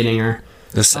manipulating her.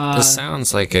 This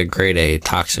sounds like a grade A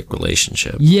toxic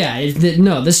relationship. Yeah,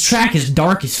 no, this track is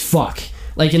dark as fuck.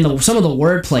 Like some of the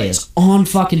wordplay is on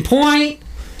fucking point.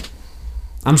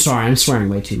 I'm sorry, I'm swearing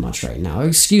way too much right now.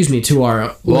 Excuse me to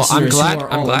our listeners.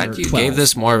 I'm glad you gave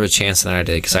this more of a chance than I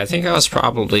did, because I think I was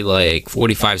probably like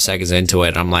 45 seconds into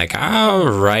it. I'm like, all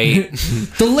right.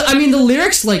 The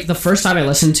lyrics, like the first time I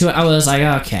listened to it, I was like,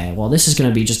 okay, well, this is gonna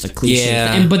be just a cliche.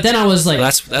 Yeah. But then I was like,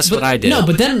 that's what I did. No,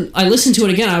 but then I listened to it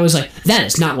again. I was like, that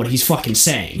is not what he's fucking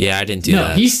saying. Yeah, I didn't do that.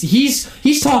 No,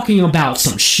 he's talking about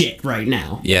some shit right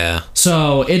now. Yeah.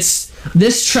 So it's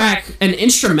this track, and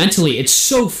instrumentally, it's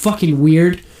so fucking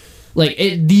weird. Like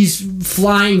these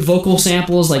flying vocal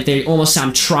samples, like they almost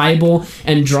sound tribal,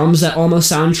 and drums that almost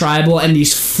sound tribal, and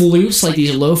these flutes, like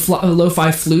these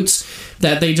lo-fi flutes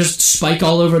that they just spike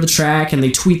all over the track and they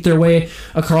tweet their way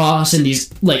across, and these,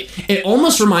 like, it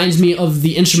almost reminds me of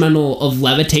the instrumental of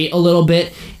Levitate a little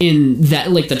bit, in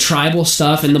that, like, the tribal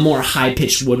stuff and the more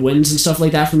high-pitched woodwinds and stuff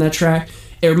like that from that track.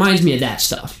 It reminds me of that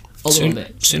stuff a little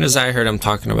bit. As soon as I heard him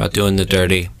talking about doing the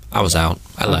dirty, I was out.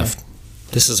 I left.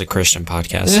 This is a Christian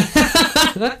podcast.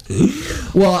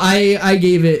 Well, I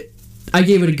gave it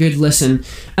a good listen,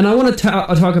 and I want to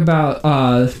talk about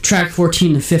track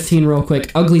 14 and 15 real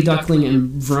quick. Ugly Duckling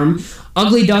and Vroom.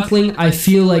 Ugly Duckling, I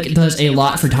feel like it does a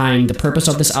lot for tying the purpose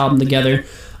of this album together,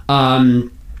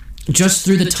 just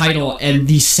through the title and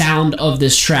the sound of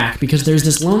this track, because there's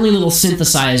this lonely little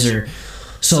synthesizer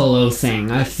solo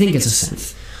thing. I think it's a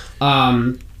synth,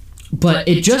 but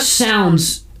it just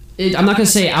sounds. I'm not going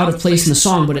to say out of place in the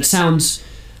song, but it sounds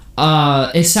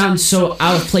so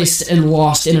out of place and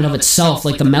lost in and of itself.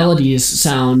 Like the melodies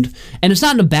sound, and it's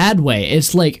not in a bad way.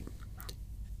 It's like,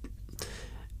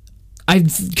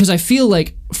 because I feel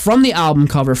like from the album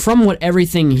cover, from what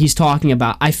everything he's talking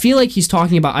about, I feel like he's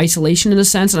talking about isolation in a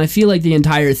sense, and I feel like the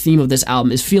entire theme of this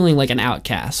album is feeling like an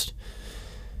outcast.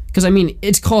 Because I mean,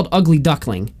 it's called Ugly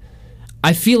Duckling.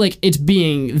 I feel like it's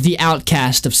being the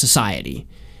outcast of society.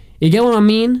 You get what I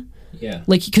mean? Yeah.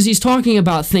 Like, because he's talking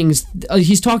about things,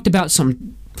 he's talked about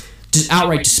some just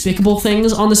outright despicable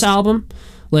things on this album,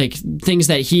 like things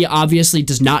that he obviously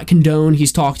does not condone.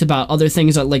 He's talked about other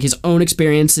things, like his own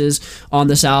experiences on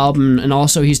this album, and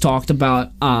also he's talked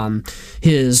about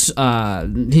his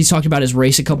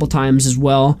race a couple times as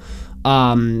well.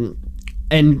 And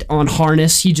on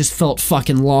Harness, he just felt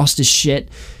fucking lost as shit,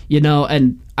 you know,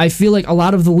 and I feel like a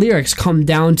lot of the lyrics come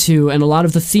down to, and a lot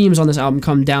of the themes on this album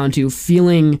come down to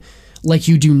feeling like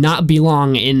you do not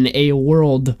belong in a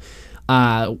world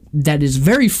that is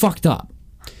very fucked up.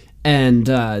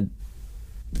 And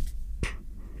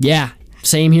yeah,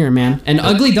 same here, man. And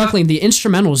Ugly Duckling, the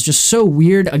instrumental is just so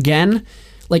weird again.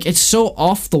 Like, it's so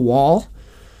off the wall.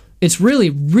 It's really,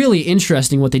 really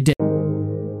interesting what they did.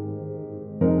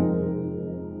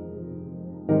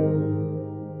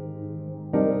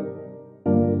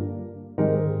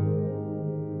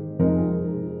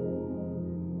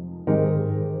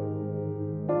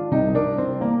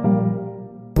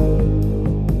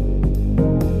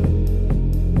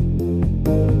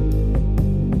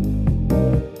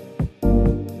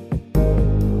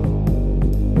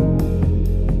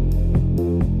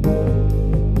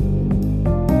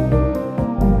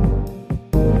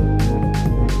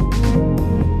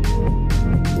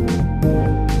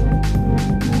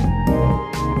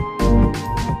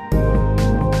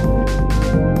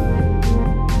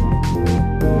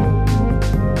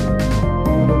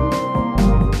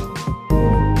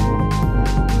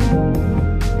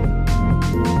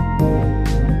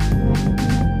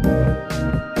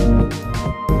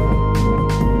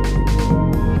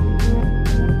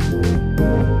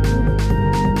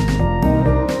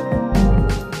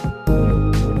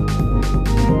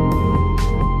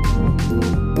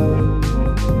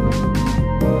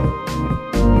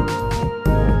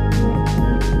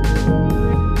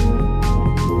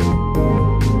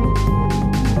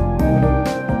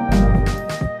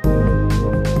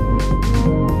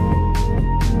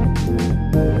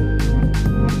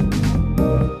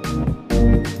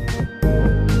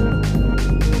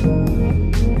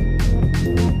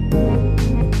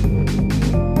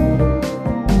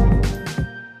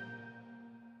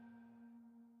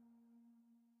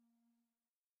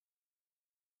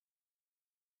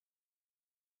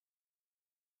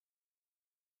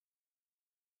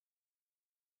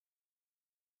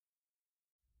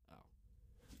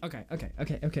 Okay.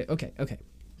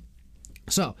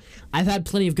 So, I've had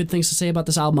plenty of good things to say about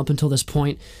this album up until this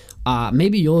point.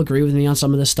 Maybe you'll agree with me on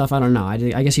some of this stuff. I don't know. I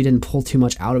guess you didn't pull too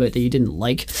much out of it that you didn't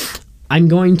like. I'm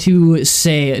going to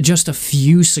say just a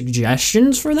few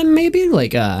suggestions for them, maybe.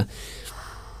 Like, the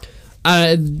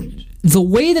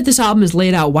way that this album is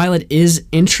laid out, while it is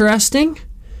interesting,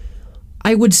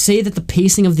 I would say that the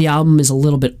pacing of the album is a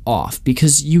little bit off,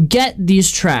 because you get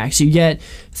these tracks, you get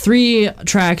 3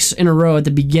 tracks in a row at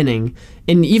the beginning,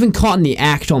 and even Caught in the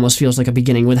Act almost feels like a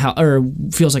beginning with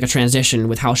feels like a transition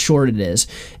with how short it is.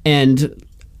 And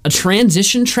a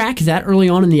transition track that early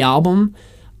on in the album,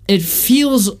 it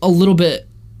feels a little bit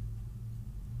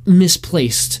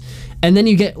misplaced. And then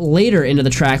you get later into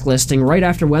the track listing, right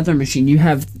after Weather Machine, you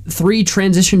have 3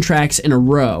 transition tracks in a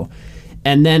row.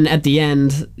 And then at the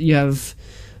end, you have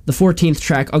the 14th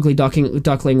track, Ugly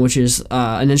Duckling, which is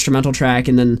an instrumental track,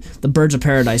 and then the Birds of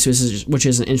Paradise, which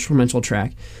is an instrumental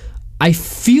track. I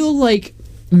feel like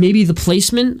maybe the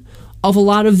placement of a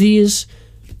lot of these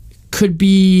could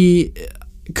be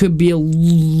a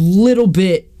little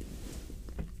bit.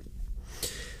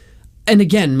 And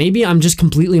again, maybe I'm just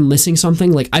completely missing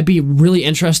something. Like, I'd be really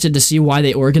interested to see why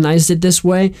they organized it this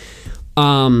way.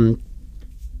 But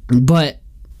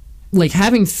like,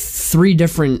 having 3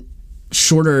 different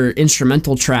shorter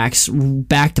instrumental tracks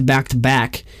back to back to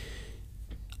back,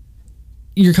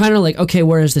 you're kind of like, okay,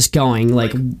 where is this going?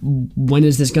 Like, when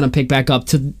is this going to pick back up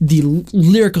to the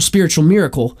lyrical spiritual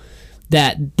miracle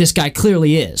that this guy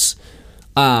clearly is?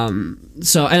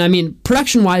 So, and I mean,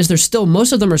 production wise,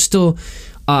 most of them are still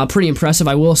pretty impressive.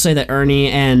 I will say that Ernie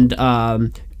and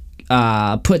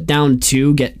Put Down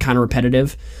 2 get kind of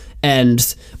repetitive.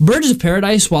 And Birds of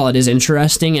Paradise, while it is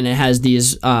interesting and it has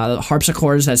these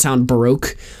harpsichords that sound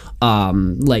Baroque,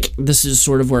 like, this is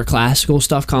sort of where classical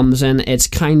stuff comes in. It's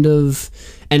kind of,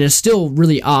 and it's still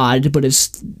really odd, but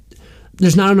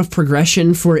there's not enough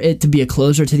progression for it to be a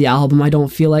closer to the album, I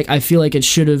don't feel like. I feel like it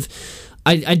should have,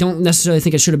 I don't necessarily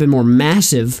think it should have been more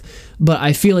massive, but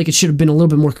I feel like it should have been a little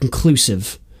bit more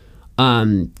conclusive.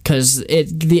 Because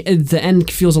the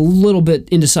end feels a little bit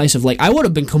indecisive. Like, I would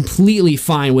have been completely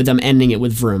fine with them ending it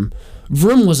with Vroom.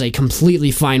 Vroom was a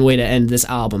completely fine way to end this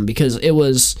album, because it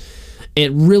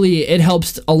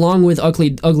helps, along with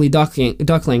Ugly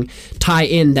Duckling, tie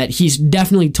in that he's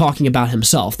definitely talking about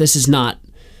himself. This is not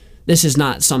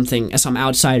some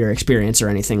outsider experience or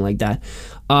anything like that.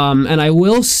 And I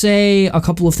will say a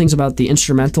couple of things about the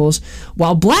instrumentals.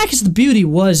 While Black is the Beauty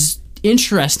was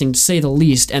interesting, to say the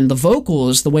least, and the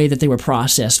vocals, the way that they were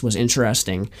processed, was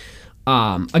interesting.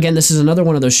 Again, this is another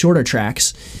one of those shorter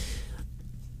tracks,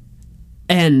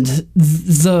 and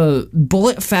the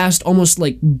bullet fast, almost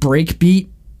like breakbeat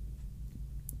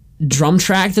drum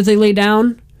track that they lay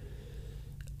down,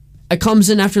 it comes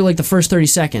in after like the first 30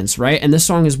 seconds, right? And this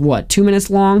song is what, 2 minutes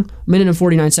long? Minute and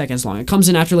 49 seconds long. It comes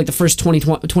in after like the first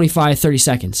 25, 30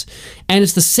 seconds. And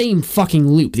it's the same fucking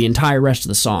loop the entire rest of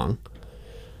the song.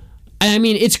 I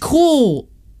mean, it's cool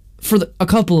for a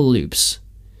couple of loops.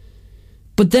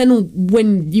 But then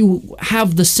when you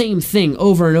have the same thing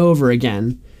over and over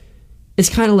again, it's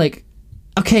kind of like,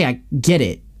 okay, I get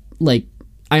it. Like,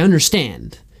 I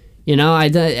understand. You know, I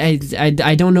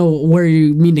don't know where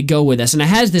you mean to go with this. And it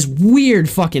has this weird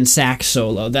fucking sax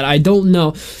solo that I don't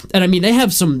know. And I mean, they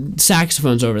have some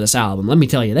saxophones over this album. Let me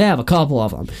tell you, they have a couple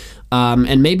of them.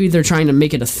 And maybe they're trying to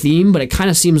make it a theme, but it kind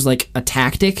of seems like a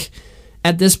tactic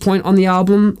at this point on the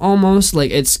album, almost.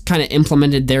 Like, it's kind of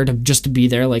implemented there to be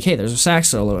there. Like, hey, there's a sax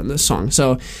solo in this song.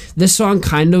 So this song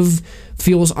kind of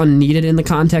feels unneeded in the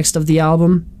context of the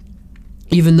album.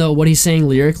 Even though what he's saying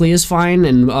lyrically is fine,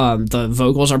 and the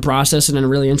vocals are processed in a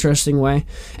really interesting way.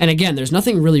 And again, there's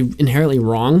nothing really inherently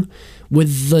wrong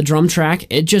with the drum track.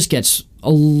 It just gets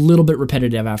a little bit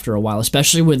repetitive after a while,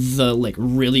 especially with the like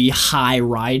really high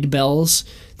ride bells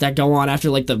that go on after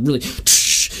like the really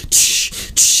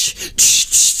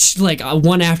like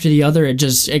one after the other.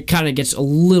 It kind of gets a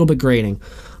little bit grating.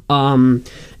 And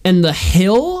the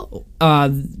hill,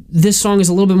 this song is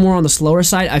a little bit more on the slower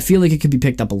side. I feel like it could be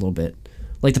picked up a little bit.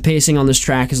 Like, the pacing on this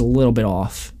track is a little bit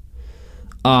off.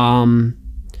 Other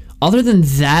than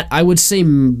that, I would say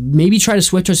maybe try to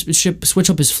switch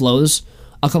up his flows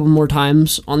a couple more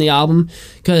times on the album.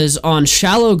 Because on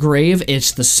Shallow Grave,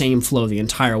 it's the same flow the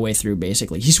entire way through,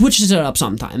 basically. He switches it up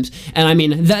sometimes. And, I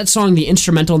mean, that song, the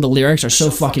instrumental and the lyrics are so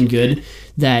fucking good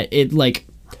that it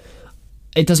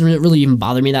doesn't really even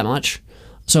bother me that much.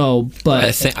 So, but...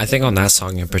 I think on that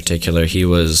song in particular, he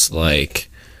was, like...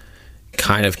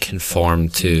 kind of conforming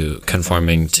to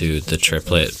the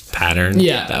triplet pattern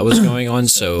that was going on,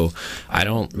 so I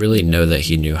don't really know that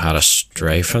he knew how to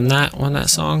stray from that on that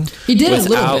song. He did a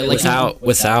little bit,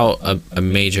 without a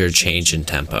major change in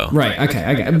tempo. Right. Okay.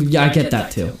 I get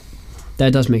that too.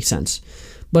 That does make sense.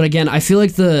 But again, I feel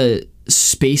like the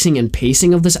spacing and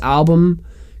pacing of this album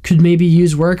could maybe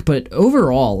use work. But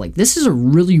overall, like, this is a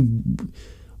really,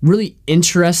 really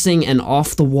interesting and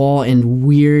off the wall and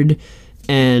weird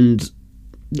and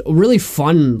really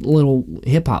fun little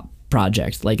hip hop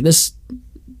project. Like, this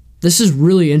is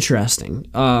really interesting.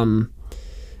 And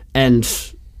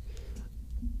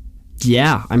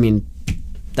yeah, I mean,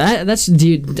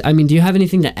 do you have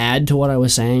anything to add to what I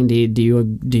was saying? Do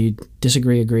you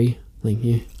disagree, agree? Like,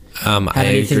 you I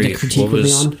agree.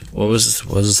 What was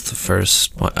the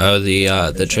first one? Oh,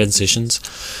 the transitions.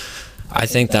 I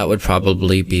think that would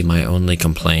probably be my only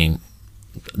complaint.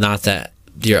 Not that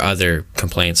your other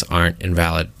complaints aren't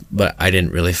invalid, but I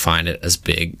didn't really find it as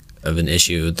big of an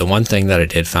issue. The one thing that I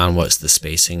did find was the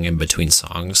spacing in between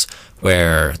songs,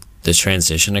 where the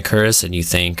transition occurs and you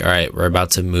think, all right, we're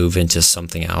about to move into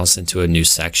something else, into a new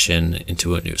section,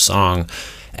 into a new song,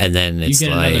 and then it's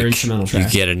like you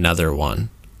get another one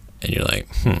and you're like,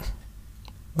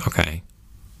 okay,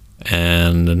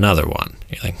 and another one,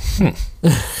 you're like,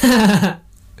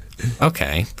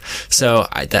 okay. So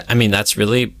I mean, that's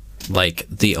really like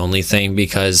the only thing,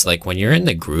 because like when you're in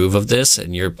the groove of this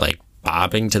and you're like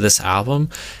bobbing to this album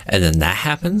and then that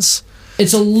happens,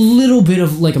 it's a little bit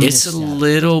of like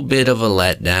little bit of a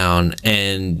letdown,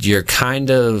 and you're kind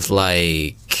of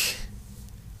like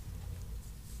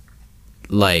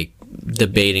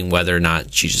debating whether or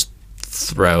not you just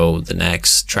throw the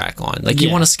next track on. Like, you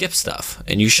want to skip stuff,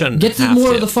 and you shouldn't get to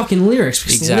more of the fucking lyrics,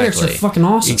 because the lyrics are fucking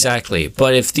awesome. Exactly.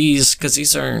 But if because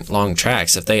these aren't long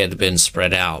tracks, if they had been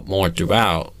spread out more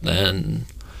throughout, then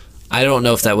I don't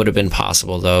know if that would have been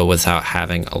possible, though, without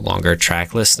having a longer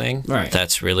track listing. Right.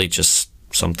 That's really just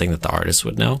something that the artist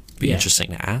would know. Be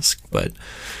interesting to ask, but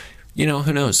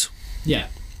who knows? Yeah.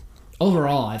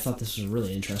 Overall, I thought this was a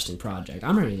really interesting project.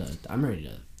 I'm ready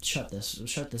to shut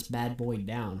this bad boy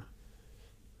down.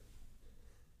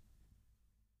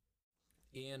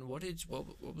 Ian, what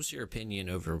was your opinion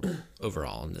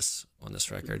overall on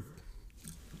this record?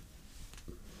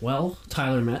 Well,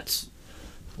 Tyler Metz.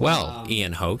 Well,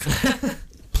 Ian Hoke,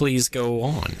 please go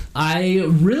on. I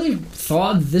really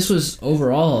thought this was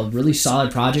overall a really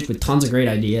solid project with tons of great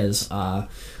ideas.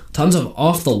 Tons of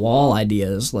off-the-wall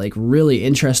ideas, like really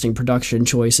interesting production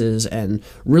choices and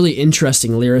really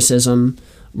interesting lyricism,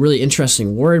 really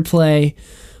interesting wordplay.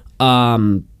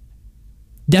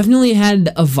 Definitely had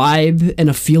a vibe and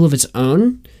a feel of its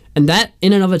own, and that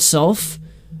in and of itself,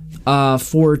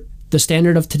 for the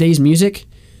standard of today's music,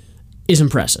 is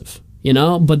impressive.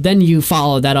 But then you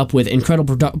follow that up with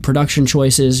incredible production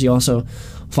choices. You also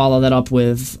follow that up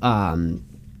with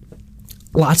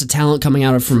Lots of talent coming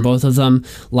out from both of them.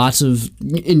 Lots of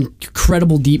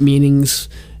incredible deep meanings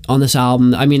on this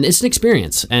album. I mean, it's an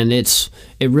experience, and it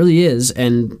really is.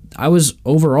 And I was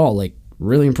overall like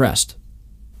really impressed.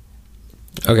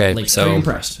 Okay, Like, so very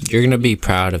impressed. you're gonna be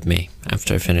proud of me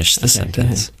after I finish the Okay, go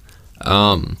sentence.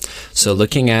 So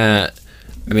looking at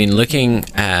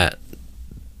the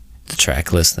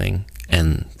track listing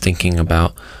and thinking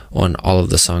about on all of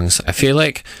the songs, I feel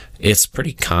like it's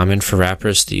pretty common for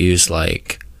rappers to use,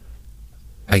 like,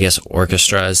 I guess,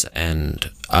 orchestras and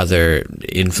other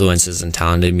influences and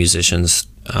talented musicians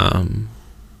to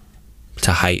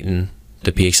heighten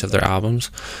the peaks of their albums.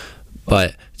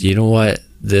 But do you know what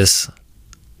this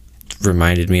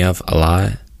reminded me of a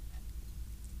lot?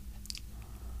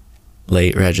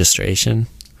 Late Registration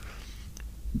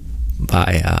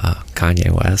by Kanye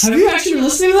West. Have you actually been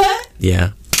listening to that?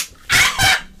 Yeah.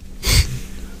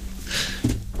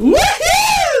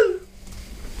 Woohoo!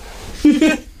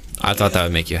 I thought that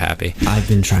would make you happy. I've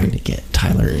been trying to get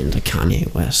Tyler into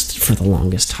Kanye West for the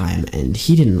longest time, and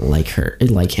he didn't like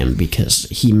him because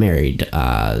he married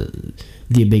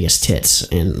the biggest tits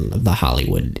in the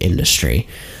Hollywood industry.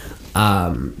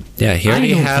 Yeah, he I already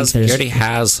don't has. think He there's- already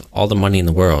has all the money in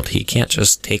the world. He can't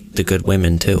just take the good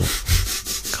women too.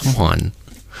 Come on,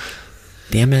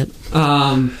 damn it.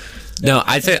 No,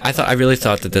 I really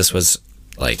thought that this was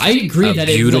like. I agree a that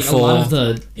beautiful. a lot of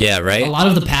the Yeah, right. a lot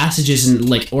of the passages and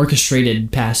like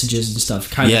orchestrated passages and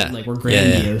stuff kind Yeah. of like were Yeah,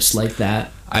 yeah. grandiose like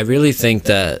that. I really think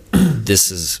that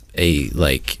this is a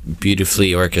like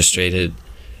beautifully orchestrated,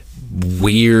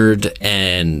 weird,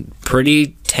 and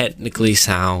pretty technically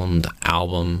sound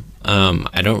album.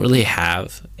 I don't really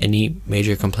have any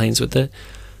major complaints with it.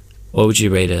 What would you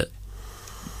rate it?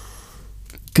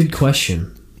 Good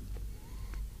question.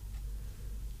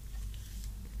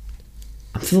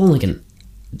 I'm feeling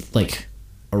like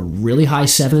a really high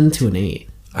 7 to an 8.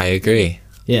 I agree.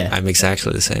 Yeah. I'm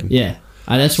exactly the same. Yeah,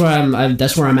 that's where I'm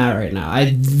at right now.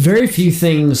 I very few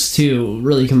things to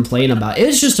really complain about.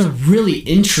 It's just a really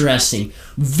interesting,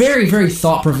 very very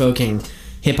thought provoking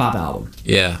hip hop album.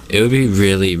 Yeah, it would be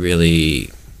really,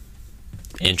 really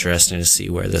interesting to see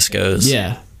where this goes.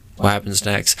 Yeah, What happens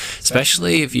next,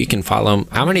 especially if you can follow.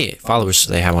 How many followers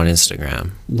do they have on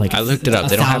Instagram? like I looked it up.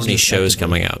 They don't have any shows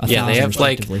coming out. Yeah, they have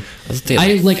like, I think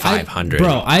they have like 500.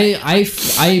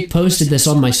 I posted this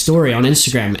on my story on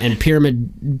Instagram, and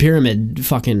Pyramid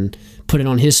fucking put it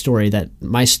on his story.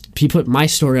 He put my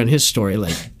story on his story.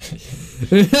 Like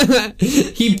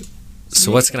he. So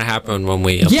what's gonna happen when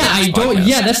we? upload Yeah, I this don't. podcast?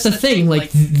 Yeah, that's the thing.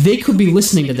 Like, they could be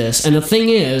listening to this, and the thing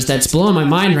is that's blowing my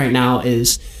mind right now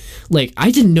is, like, I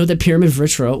didn't know that Pyramid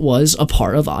Vitra was a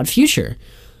part of Odd Future.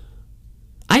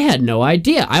 I had no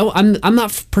idea. I'm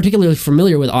not particularly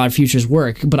familiar with Odd Future's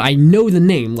work, but I know the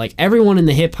name. Like, everyone in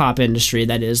the hip hop industry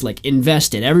that is like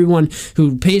invested, everyone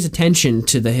who pays attention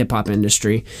to the hip hop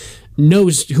industry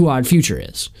knows who Odd Future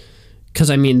is. Because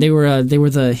I mean, they were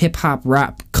the hip hop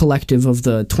rap collective of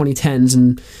the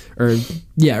 2010s early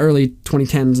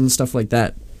 2010s and stuff like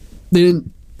that. They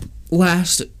didn't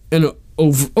last an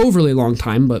overly long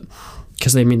time, but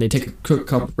because they take a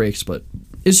couple breaks. But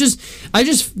it's just, I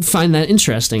just find that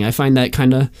interesting. I find that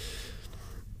kind of,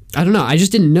 I don't know. I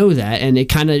just didn't know that, and it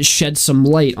kind of shed some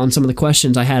light on some of the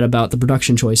questions I had about the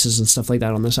production choices and stuff like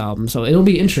that on this album. So it'll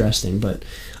be interesting. But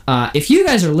if you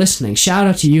guys are listening, shout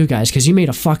out to you guys because you made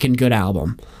a fucking good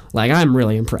album. Like, I'm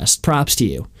really impressed. Props to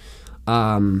you.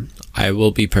 I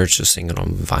will be purchasing it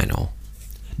on vinyl.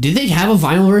 Did they have a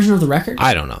vinyl version of the record?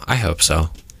 I don't know. I hope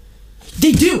so.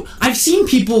 They do. I've seen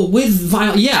people with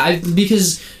vinyl. Yeah,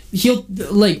 because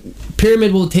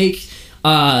Pyramid will take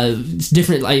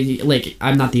different, like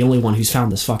I'm not the only one who's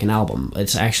found this fucking album.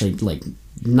 It's actually like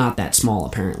not that small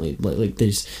apparently.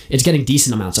 It's getting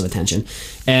decent amounts of attention,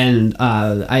 and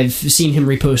I've seen him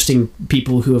reposting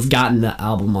people who have gotten the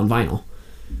album on vinyl.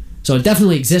 So it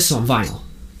definitely exists on vinyl.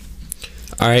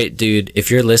 All right, dude, if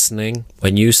you're listening,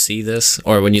 when you see this,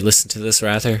 or when you listen to this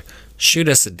rather, shoot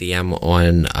us a DM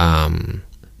on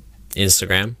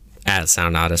Instagram at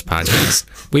Sound Artist Podcast.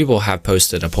 We will have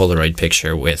posted a Polaroid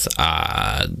picture with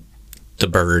the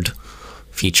bird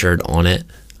featured on it.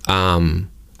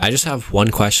 I just have one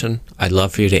question I'd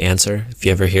love for you to answer if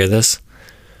you ever hear this.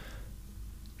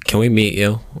 Can we meet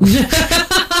you?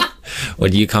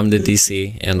 Would you come to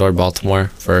DC and or Baltimore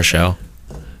for a show?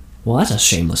 Well, that's a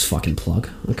shameless fucking plug.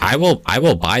 Okay. I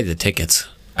will buy the tickets.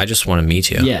 I just want to meet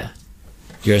you. Yeah.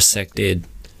 You're a sick dude.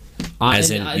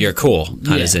 As in, you're cool.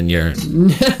 Not yeah. as in you're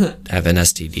have an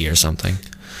STD or something.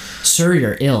 Sir,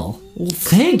 you're ill. Well,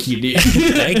 thank you, dude.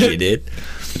 Thank you, dude.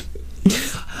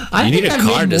 You need a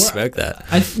car to smoke that.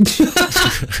 I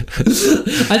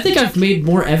think I've made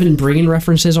more Evan Breen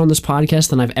references on this podcast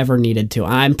than I've ever needed to.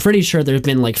 I'm pretty sure there's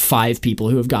been like 5 people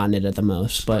who have gotten it at the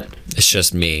most, but it's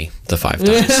just me the 5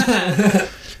 times.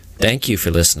 Thank you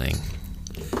for listening.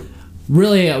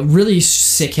 Really, a really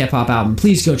sick hip hop album.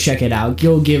 Please go check it out.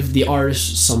 Go give the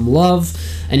artist some love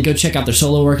and go check out their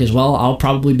solo work as well. I'll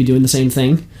probably be doing the same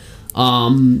thing.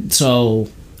 So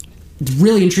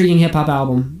really intriguing hip hop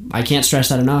album. I can't stress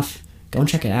that enough. Go and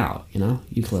check it out.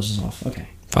 You close us off. Okay.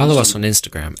 Follow us on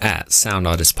Instagram at Sound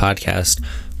Artist Podcast.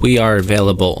 We are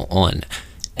available on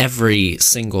every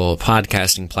single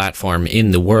podcasting platform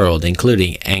in the world,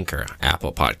 including Anchor,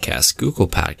 Apple Podcasts, Google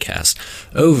Podcasts,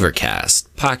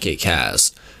 Overcast, Pocket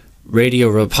Cast, Radio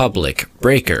Republic,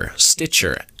 Breaker,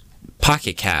 Stitcher,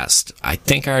 Pocket Cast. I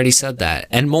think I already said that,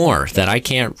 and more that I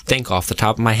can't think off the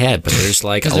top of my head, but there's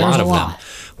like a lot of them.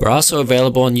 We're also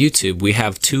available on YouTube. We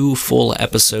have 2 full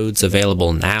episodes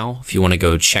available now. If you want to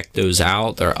go check those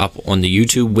out, they're up on the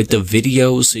YouTube with the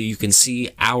videos so you can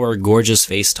see our gorgeous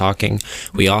face talking.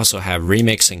 We also have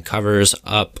remix and covers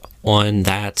up on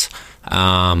that.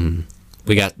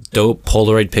 We got dope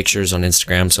Polaroid pictures on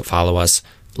Instagram, so follow us.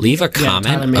 Leave a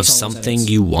comment of something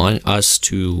you want us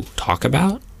to talk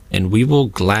about, and we will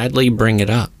gladly bring it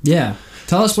up. Yeah.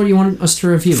 Tell us what you want us to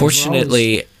review.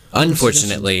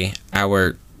 Unfortunately,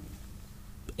 our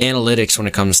analytics when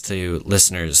it comes to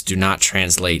listeners do not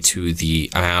translate to the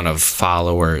amount of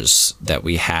followers that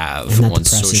we have on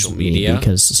social media.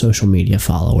 Because social media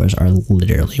followers are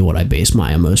literally what I base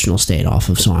my emotional state off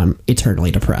of, so I'm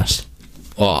eternally depressed.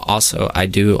 Well, also, I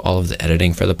do all of the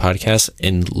editing for the podcast,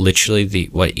 and literally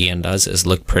what Ian does is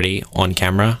look pretty on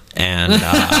camera and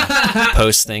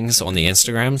post things on the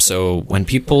Instagram. So when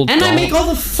people I make all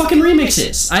the fucking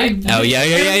remixes.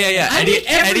 Yeah.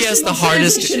 Eddie has the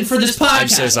hardest for this podcast. I'm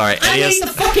so sorry. I made the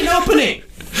fucking opening.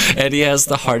 Eddie has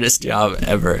the hardest job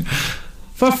ever.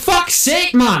 For fuck's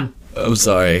sake, man. I'm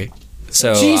sorry.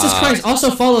 So, Jesus Christ. Also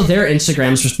follow their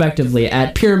Instagrams respectively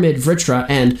at Pyramid Vritra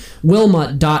and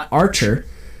Wilma.Archer.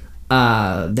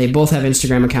 They both have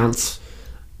Instagram accounts.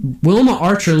 Wilma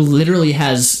Archer literally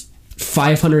has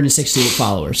 568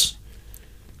 followers.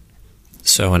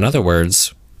 So in other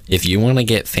words, if you want to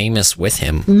get famous with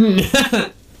him,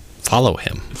 follow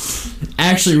him.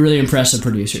 Actually really impressive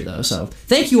producer though. So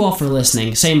thank you all for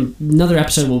listening. Another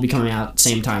episode will be coming out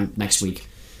same time next week.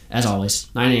 As always,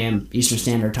 9 a.m. Eastern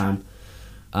Standard Time.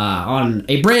 On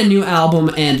a brand new album,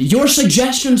 and your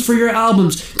suggestions for your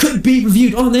albums could be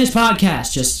reviewed on this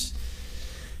podcast. Just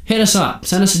hit us up,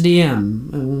 send us a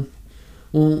DM.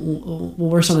 We'll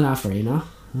work something out for you, know?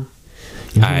 You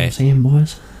know what I'm saying,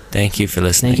 boys? Thank you for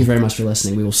listening. Thank you very much for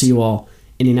listening. We will see you all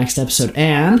in the next episode,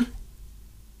 and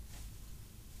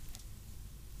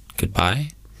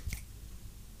goodbye.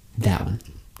 That one.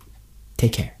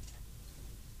 Take care.